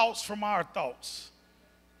God's thoughts from our thoughts.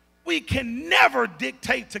 We can never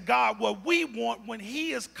dictate to God what we want when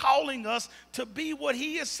he is calling us to be what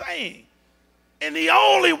he is saying. And the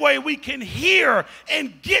only way we can hear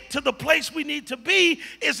and get to the place we need to be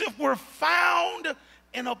is if we're found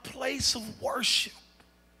in a place of worship.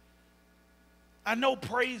 I know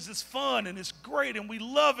praise is fun and it's great and we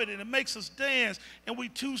love it and it makes us dance and we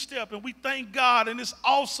two-step and we thank God and it's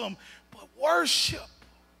awesome. But worship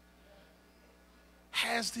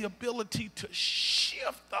has the ability to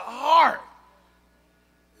shift the heart.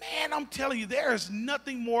 Man, I'm telling you, there is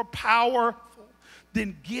nothing more powerful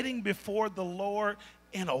than getting before the Lord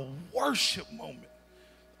in a worship moment.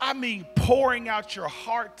 I mean, pouring out your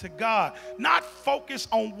heart to God, not focus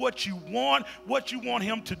on what you want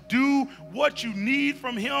him to do, what you need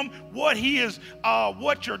from him, what he is,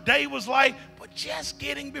 what your day was like, but just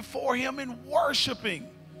getting before him and worshiping.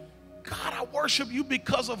 God, I worship you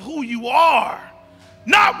because of who you are,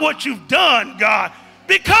 not what you've done, God.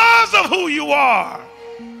 Because of who you are,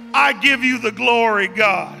 I give you the glory,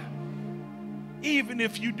 God. Even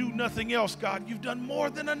if you do nothing else, God, you've done more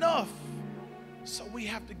than enough. So we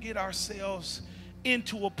have to get ourselves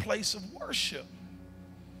into a place of worship.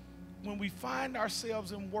 When we find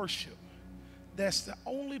ourselves in worship, that's the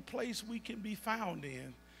only place we can be found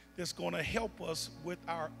in that's going to help us with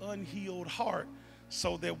our unhealed heart,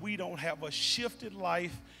 so that we don't have a shifted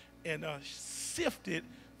life and a sifted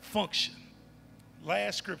function.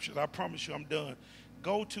 Last scripture, I promise you I'm done.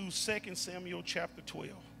 Go to 2 Samuel chapter 12.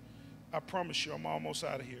 I promise you I'm almost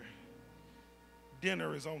out of here.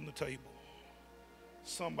 Dinner is on the table.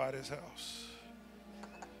 Somebody's house.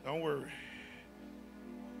 Don't worry.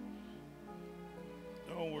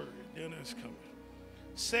 Don't worry. Dinner is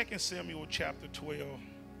coming. 2 Samuel chapter 12.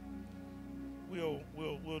 We'll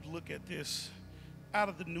look at this out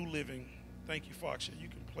of the New Living. Thank you, Foxia. You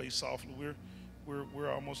can play softly.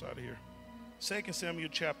 We're almost out of here. 2 Samuel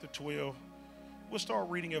chapter 12. We'll start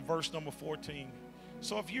reading at verse number 14.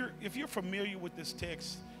 So if you're familiar with this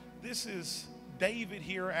text, this is David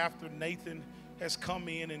here after Nathan has come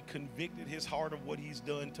in and convicted his heart of what he's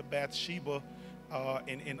done to Bathsheba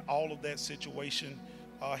and all of that situation.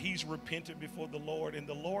 He's repented before the Lord, and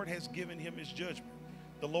the Lord has given him his judgment.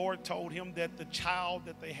 The Lord told him that the child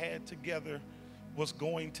that they had together was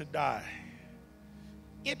going to die.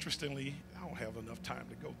 Interestingly, I don't have enough time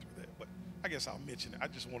to go through that, but I guess I'll mention it. I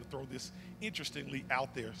just want to throw this interestingly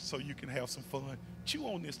out there so you can have some fun. Chew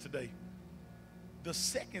on this today. The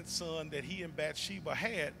second son that he and Bathsheba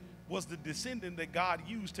had was the descendant that God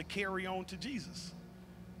used to carry on to Jesus.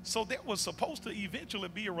 So there was supposed to eventually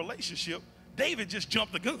be a relationship. David just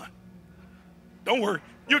jumped the gun. Don't worry,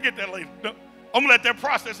 you'll get that later. No, I'm gonna let that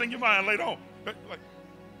process in your mind later on.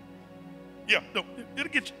 Yeah, no,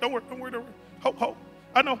 it'll get you. Don't worry. Hope.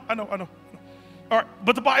 I know. All right,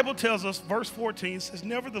 but the Bible tells us, verse 14 says,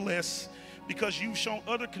 nevertheless, because you've shown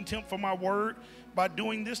utter contempt for my word. By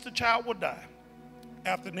doing this, the child will die.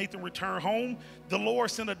 After Nathan returned home, the Lord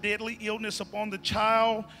sent a deadly illness upon the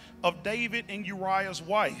child of David and Uriah's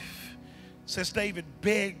wife. Since David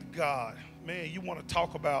begged God, man, you want to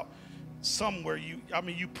talk about somewhere you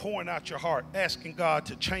pouring out your heart, asking God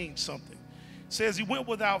to change something. It says he went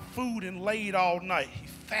without food and laid all night. He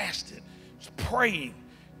fasted, praying,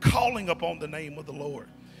 calling upon the name of the Lord.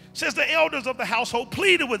 It says the elders of the household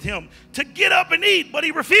pleaded with him to get up and eat, but he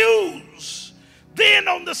refused. Then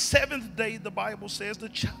on the seventh day, the Bible says the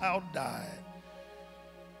child died.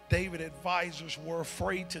 David's advisors were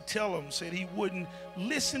afraid to tell him, said he wouldn't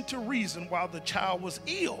listen to reason while the child was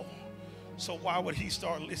ill. So why would he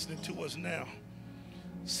start listening to us now?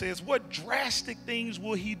 Says, what drastic things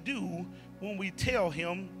will he do when we tell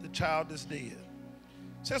him the child is dead?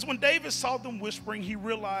 Says, when David saw them whispering, he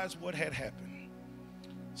realized what had happened.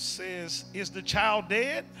 Says, is the child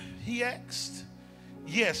dead? He asked.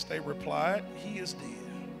 Yes, they replied, he is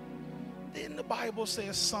dead. Then the Bible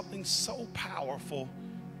says something so powerful,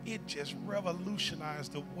 it just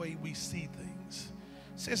revolutionized the way we see things.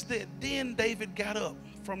 It says that then David got up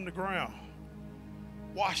from the ground,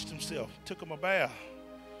 washed himself, took him a bath,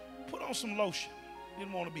 put on some lotion,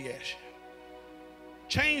 didn't want to be ashy,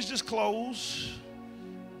 changed his clothes,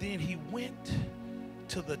 then he went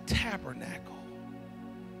to the tabernacle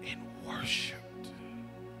and worshiped.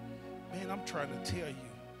 Man, I'm trying to tell you,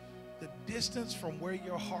 the distance from where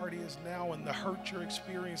your heart is now and the hurt you're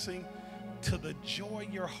experiencing to the joy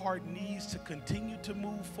your heart needs to continue to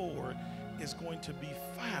move forward is going to be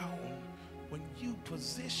found when you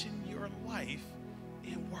position your life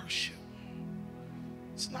in worship.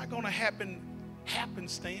 It's not going to happen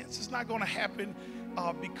happenstance. It's not going to happen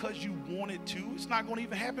because you want it to. It's not going to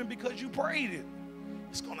even happen because you prayed it.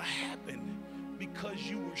 It's going to happen because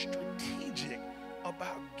you were strategic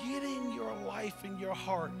about getting your life and your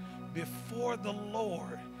heart before the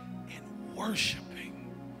Lord and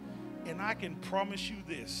worshiping. And I can promise you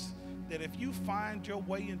this, that if you find your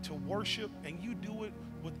way into worship and you do it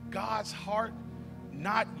with God's heart,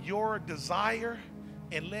 not your desire,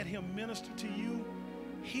 and let him minister to you,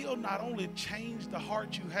 he'll not only change the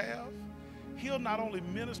heart you have, he'll not only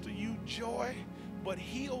minister you joy, but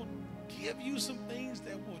he'll give you some things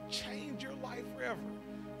that will change your life forever.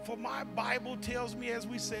 For my Bible tells me, as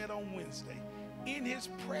we said on Wednesday, in his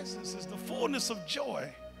presence is the fullness of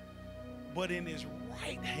joy, but in his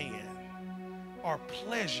right hand are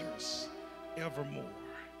pleasures evermore.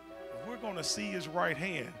 If we're going to see his right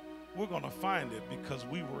hand, we're going to find it because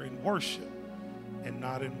we were in worship and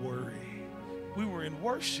not in worry. We were in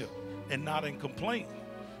worship and not in complaint.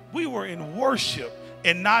 We were in worship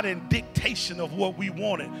and not in dictation of what we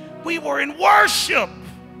wanted. We were in worship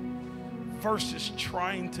versus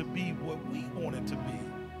trying to be what we wanted to be.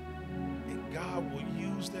 And God will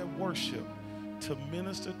use that worship to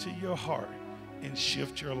minister to your heart and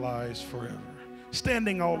shift your lives forever.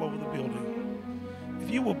 Standing all over the building, if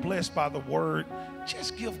you were blessed by the word,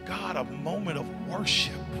 just give God a moment of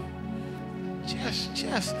worship.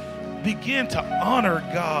 Just begin to honor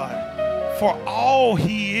God for all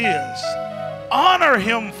he is. Honor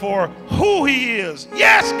him for who he is.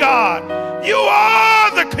 Yes, God, you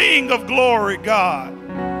are the King of glory, God.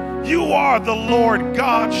 You are the Lord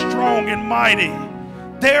God, strong and mighty.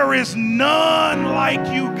 There is none like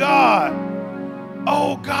you, God.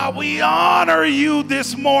 Oh, God, we honor you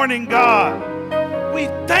this morning, God. We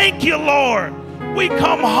thank you, Lord. We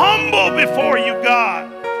come humble before you, God.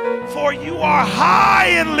 For you are high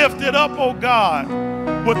and lifted up, oh God,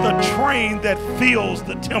 with a train that fills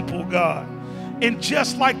the temple, God. And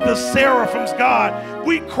just like the seraphims, God,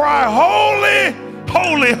 we cry, holy,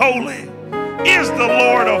 holy, holy is the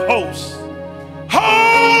Lord of hosts.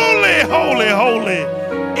 Holy, holy, holy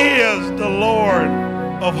is the Lord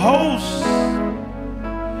of hosts.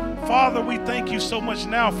 Father, we thank you so much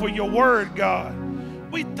now for your word, God.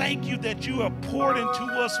 We thank you that you have poured into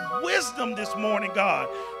us wisdom this morning, God.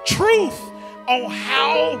 Truth on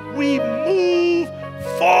how we move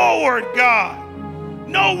forward, God.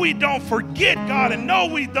 No, we don't forget, God, and no,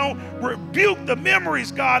 we don't rebuke the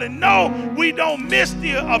memories, God, and no, we don't miss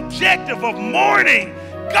the objective of mourning,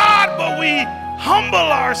 God, but we humble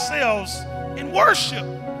ourselves in worship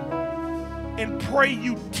and pray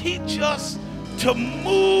you teach us to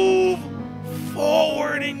move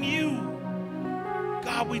forward in you.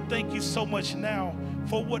 God, we thank you so much now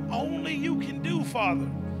for what only you can do, Father,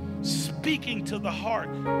 speaking to the heart,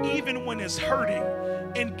 even when it's hurting,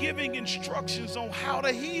 and giving instructions on how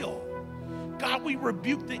to heal. God, we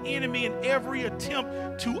rebuke the enemy in every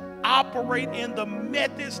attempt to operate in the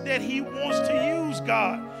methods that he wants to use,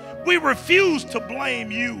 God. We refuse to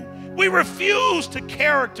blame you. We refuse to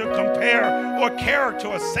character compare or character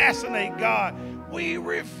assassinate God. We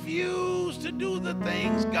refuse to do the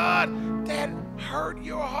things, God, that hurt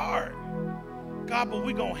your heart. God, but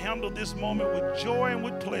we're going to handle this moment with joy and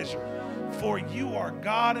with pleasure. For you are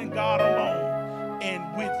God and God alone. And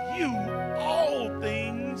with you, all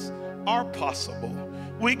things are possible.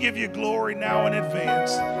 We give you glory now in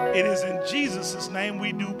advance. It is in Jesus' name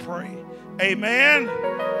we do pray. Amen.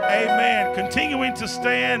 Amen. Continuing to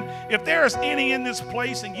stand. If there is any in this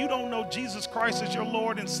place and you don't know Jesus Christ as your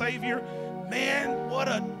Lord and Savior, man, what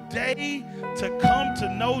a day to come to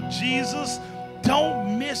know Jesus.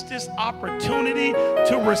 Don't miss this opportunity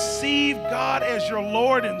to receive God as your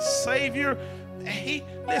Lord and Savior.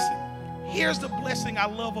 Listen, here's the blessing I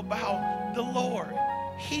love about the Lord.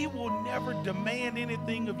 He will never demand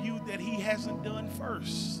anything of you that he hasn't done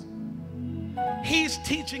first. He's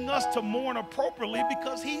teaching us to mourn appropriately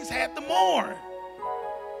because he's had to mourn.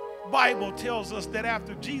 Bible tells us that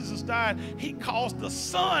after Jesus died, he caused the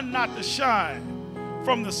sun not to shine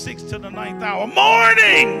from the 6th to the 9th hour,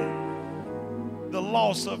 mourning the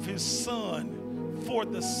loss of his son for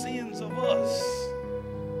the sins of us.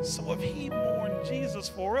 So if he mourned Jesus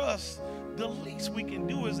for us, the least we can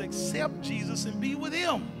do is accept Jesus and be with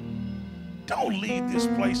him. Don't leave this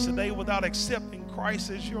place today without accepting Christ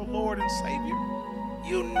as your Lord and Savior.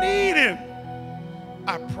 You need him.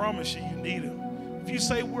 I promise you, you need him. If you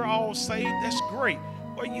say we're all saved, that's great.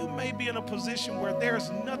 Or you may be in a position where there's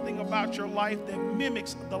nothing about your life that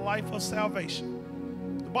mimics the life of salvation.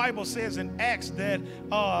 The Bible says in Acts that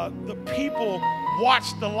the people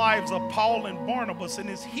watched the lives of Paul and Barnabas, and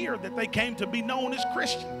it's here that they came to be known as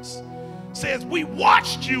Christians. It says, we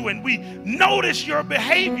watched you and we noticed your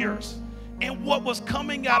behaviors, and what was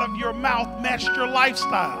coming out of your mouth matched your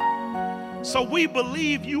lifestyle. So we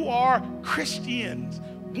believe you are Christians,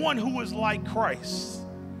 one who is like Christ.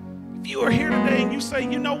 If you are here today and you say,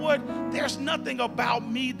 you know what, there's nothing about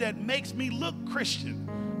me that makes me look Christian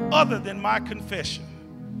other than my confession,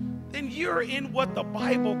 then you're in what the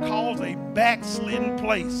Bible calls a backslidden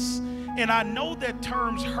place. And I know that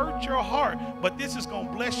terms hurt your heart, but this is going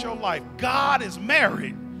to bless your life. God is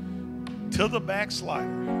married to the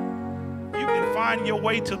backslider. You can find your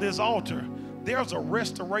way to this altar. There's a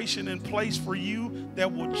restoration in place for you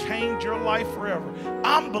that will change your life forever.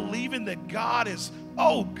 I'm believing that God is,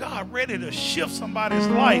 ready to shift somebody's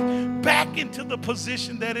life back into the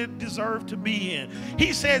position that it deserved to be in.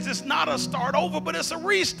 He says it's not a start over, but it's a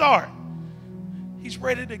restart. He's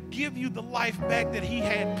ready to give you the life back that he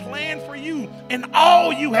had planned for you. And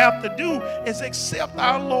all you have to do is accept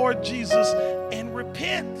our Lord Jesus and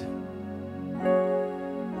repent.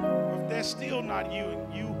 If that's still not you,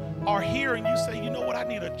 and you are here and you say, you know what, I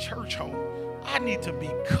need a church home. I need to be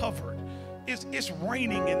covered. It's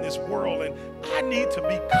raining in this world and I need to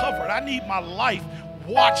be covered. I need my life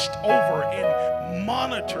watched over and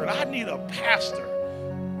monitored. I need a pastor.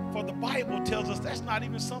 For the Bible tells us that's not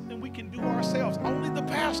even something we can do ourselves. Only the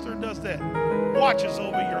pastor does that. Watches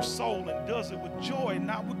over your soul and does it with joy,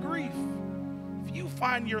 not with grief. If you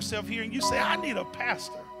find yourself here and you say, I need a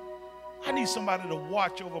pastor. I need somebody to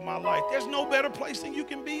watch over my life. There's no better place than you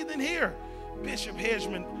can be than here. Bishop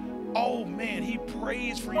Hedgeman, oh man, he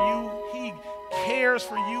prays for you. He cares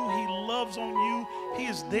for you. He loves on you. He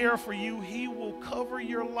is there for you. He will cover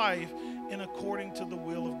your life in according to the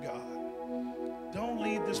will of God. Don't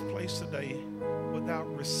leave this place today without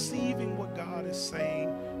receiving what God is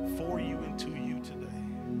saying for you and to you today.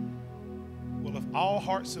 Well, if all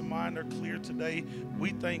hearts and minds are clear today,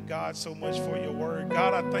 we thank God so much for your word.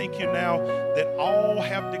 God, I thank you now that all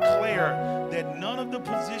have declared that none of the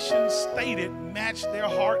positions stated match their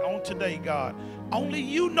heart on today, God. Only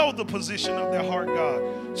you know the position of their heart,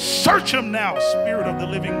 God. Search them now, Spirit of the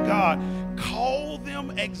living God. Call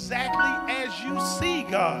them exactly as you see,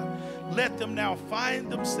 God. Let them now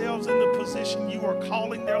find themselves in the position you are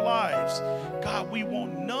calling their lives. God, we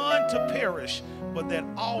want none to perish, but that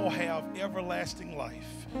all have everlasting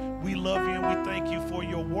life. We love you and we thank you for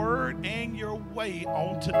your word and your way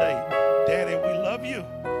on today. Daddy, we love you.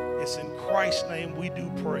 It's in Christ's name we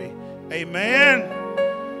do pray. Amen.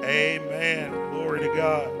 Amen. Glory to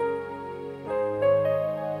God.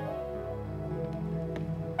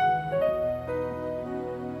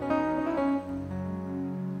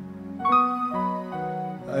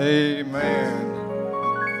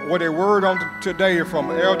 Amen. What a word on today from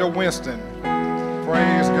Elder Winston.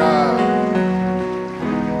 Praise God.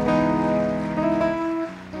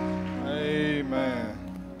 Amen.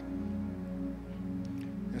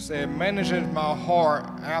 It said, managing my heart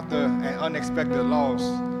after an unexpected loss.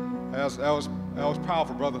 That was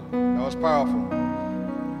powerful, brother. That was powerful.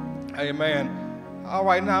 Amen. All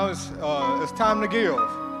right, now it's time to give.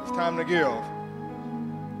 It's time to give.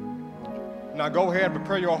 Now go ahead and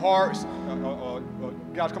prepare your hearts.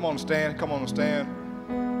 Guys, come on and stand. Come on and stand.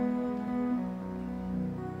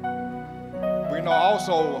 We know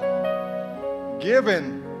also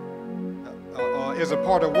giving is a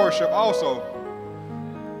part of worship also.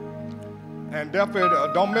 And definitely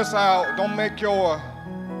don't miss out. Don't make your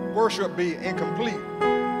worship be incomplete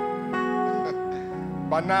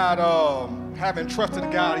by not having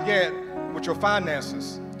trusted God yet with your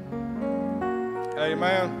finances.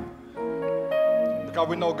 Amen. Because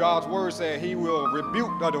we know God's word said he will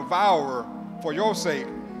rebuke the devourer for your sake.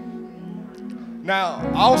 Now,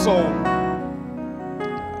 also,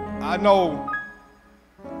 I know,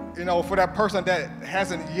 for that person that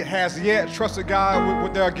has yet trusted God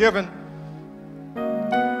with their giving.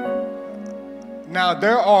 Now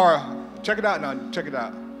there are, check it out now, check it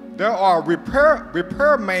out. There are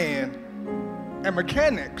repairmen and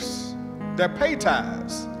mechanics that pay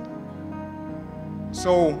tithes.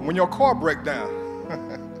 So when your car breaks down,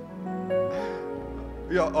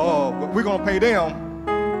 we're gonna pay them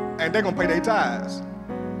and they're gonna pay their tithes.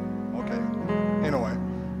 Okay, anyway.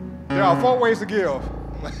 There are 4 ways to give.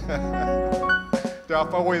 There are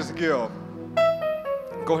 4 ways to give.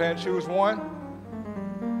 Go ahead and choose one.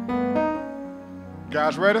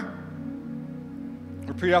 Guys, ready?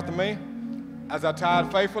 Repeat after me. As I tithe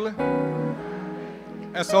faithfully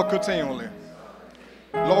and so continually.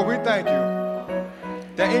 Lord, we thank you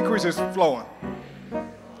that increase is flowing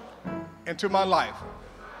into my life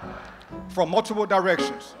from multiple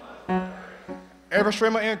directions. Every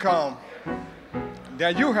stream of income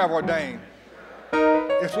that you have ordained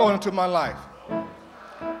is flowing into my life.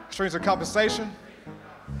 Streams of compensation,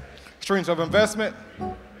 streams of investment,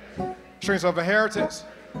 streams of inheritance,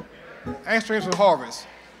 and streams of harvest.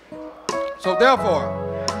 So therefore,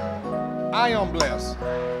 I am blessed.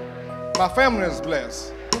 My family is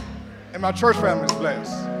blessed. And my church family is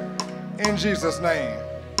blessed. In Jesus' name.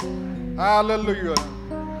 Hallelujah.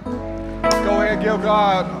 Go ahead and give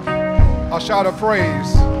God a shout of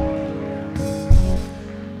praise.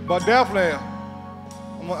 But definitely,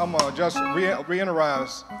 I'm going to just reiterate.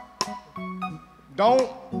 Don't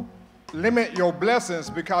limit your blessings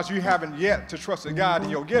because you haven't yet to trust in God in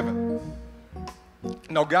your giving.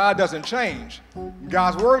 No, God doesn't change.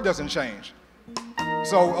 God's word doesn't change.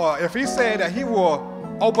 So if he said that he will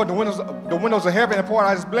open the windows of heaven and pour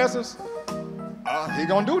out his blessings, he's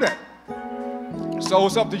going to do that. So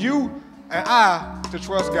it's up to you and I to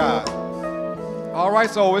trust God. All right,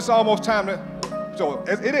 so it's almost time to, so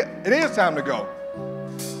it is time to go.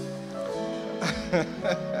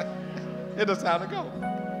 It is time to go.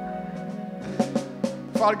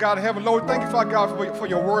 Father God in heaven, Lord, thank you, Father God, for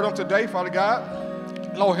your word on today, Father God.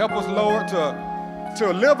 Lord, help us, Lord,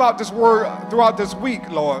 to live out this word throughout this week,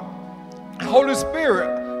 Lord. Holy Spirit,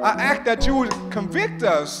 I ask that you would convict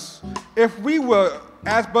us if we will,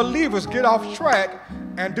 as believers, get off track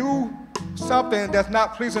and do something that's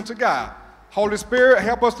not pleasing to God. Holy Spirit,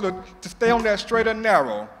 help us to stay on that straight and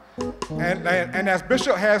narrow. And as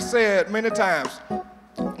Bishop has said many times,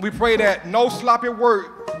 we pray that no sloppy word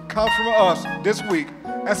comes from us this week,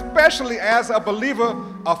 especially as a believer,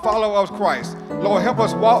 a follower of Christ. Lord, help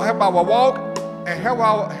us walk, help our walk, and help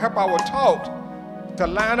our talk to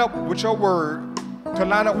line up with your word, to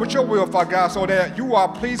line up with your will, Father God, so that you are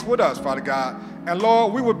pleased with us, Father God. And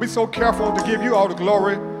Lord, we will be so careful to give you all the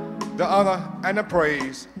glory, the honor, and the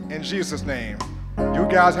praise in Jesus' name. You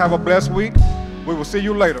guys have a blessed week. We will see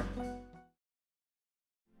you later.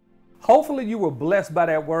 Hopefully you were blessed by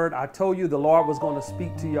that word. I told you the Lord was going to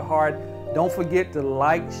speak to your heart. Don't forget to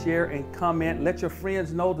like, share, and comment. Let your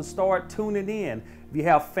friends know to start tuning in. If you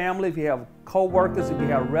have family, if you have co-workers, if you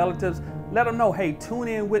have relatives, let them know, hey, tune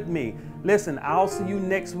in with me. Listen, I'll see you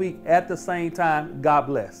next week at the same time. God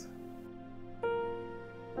bless.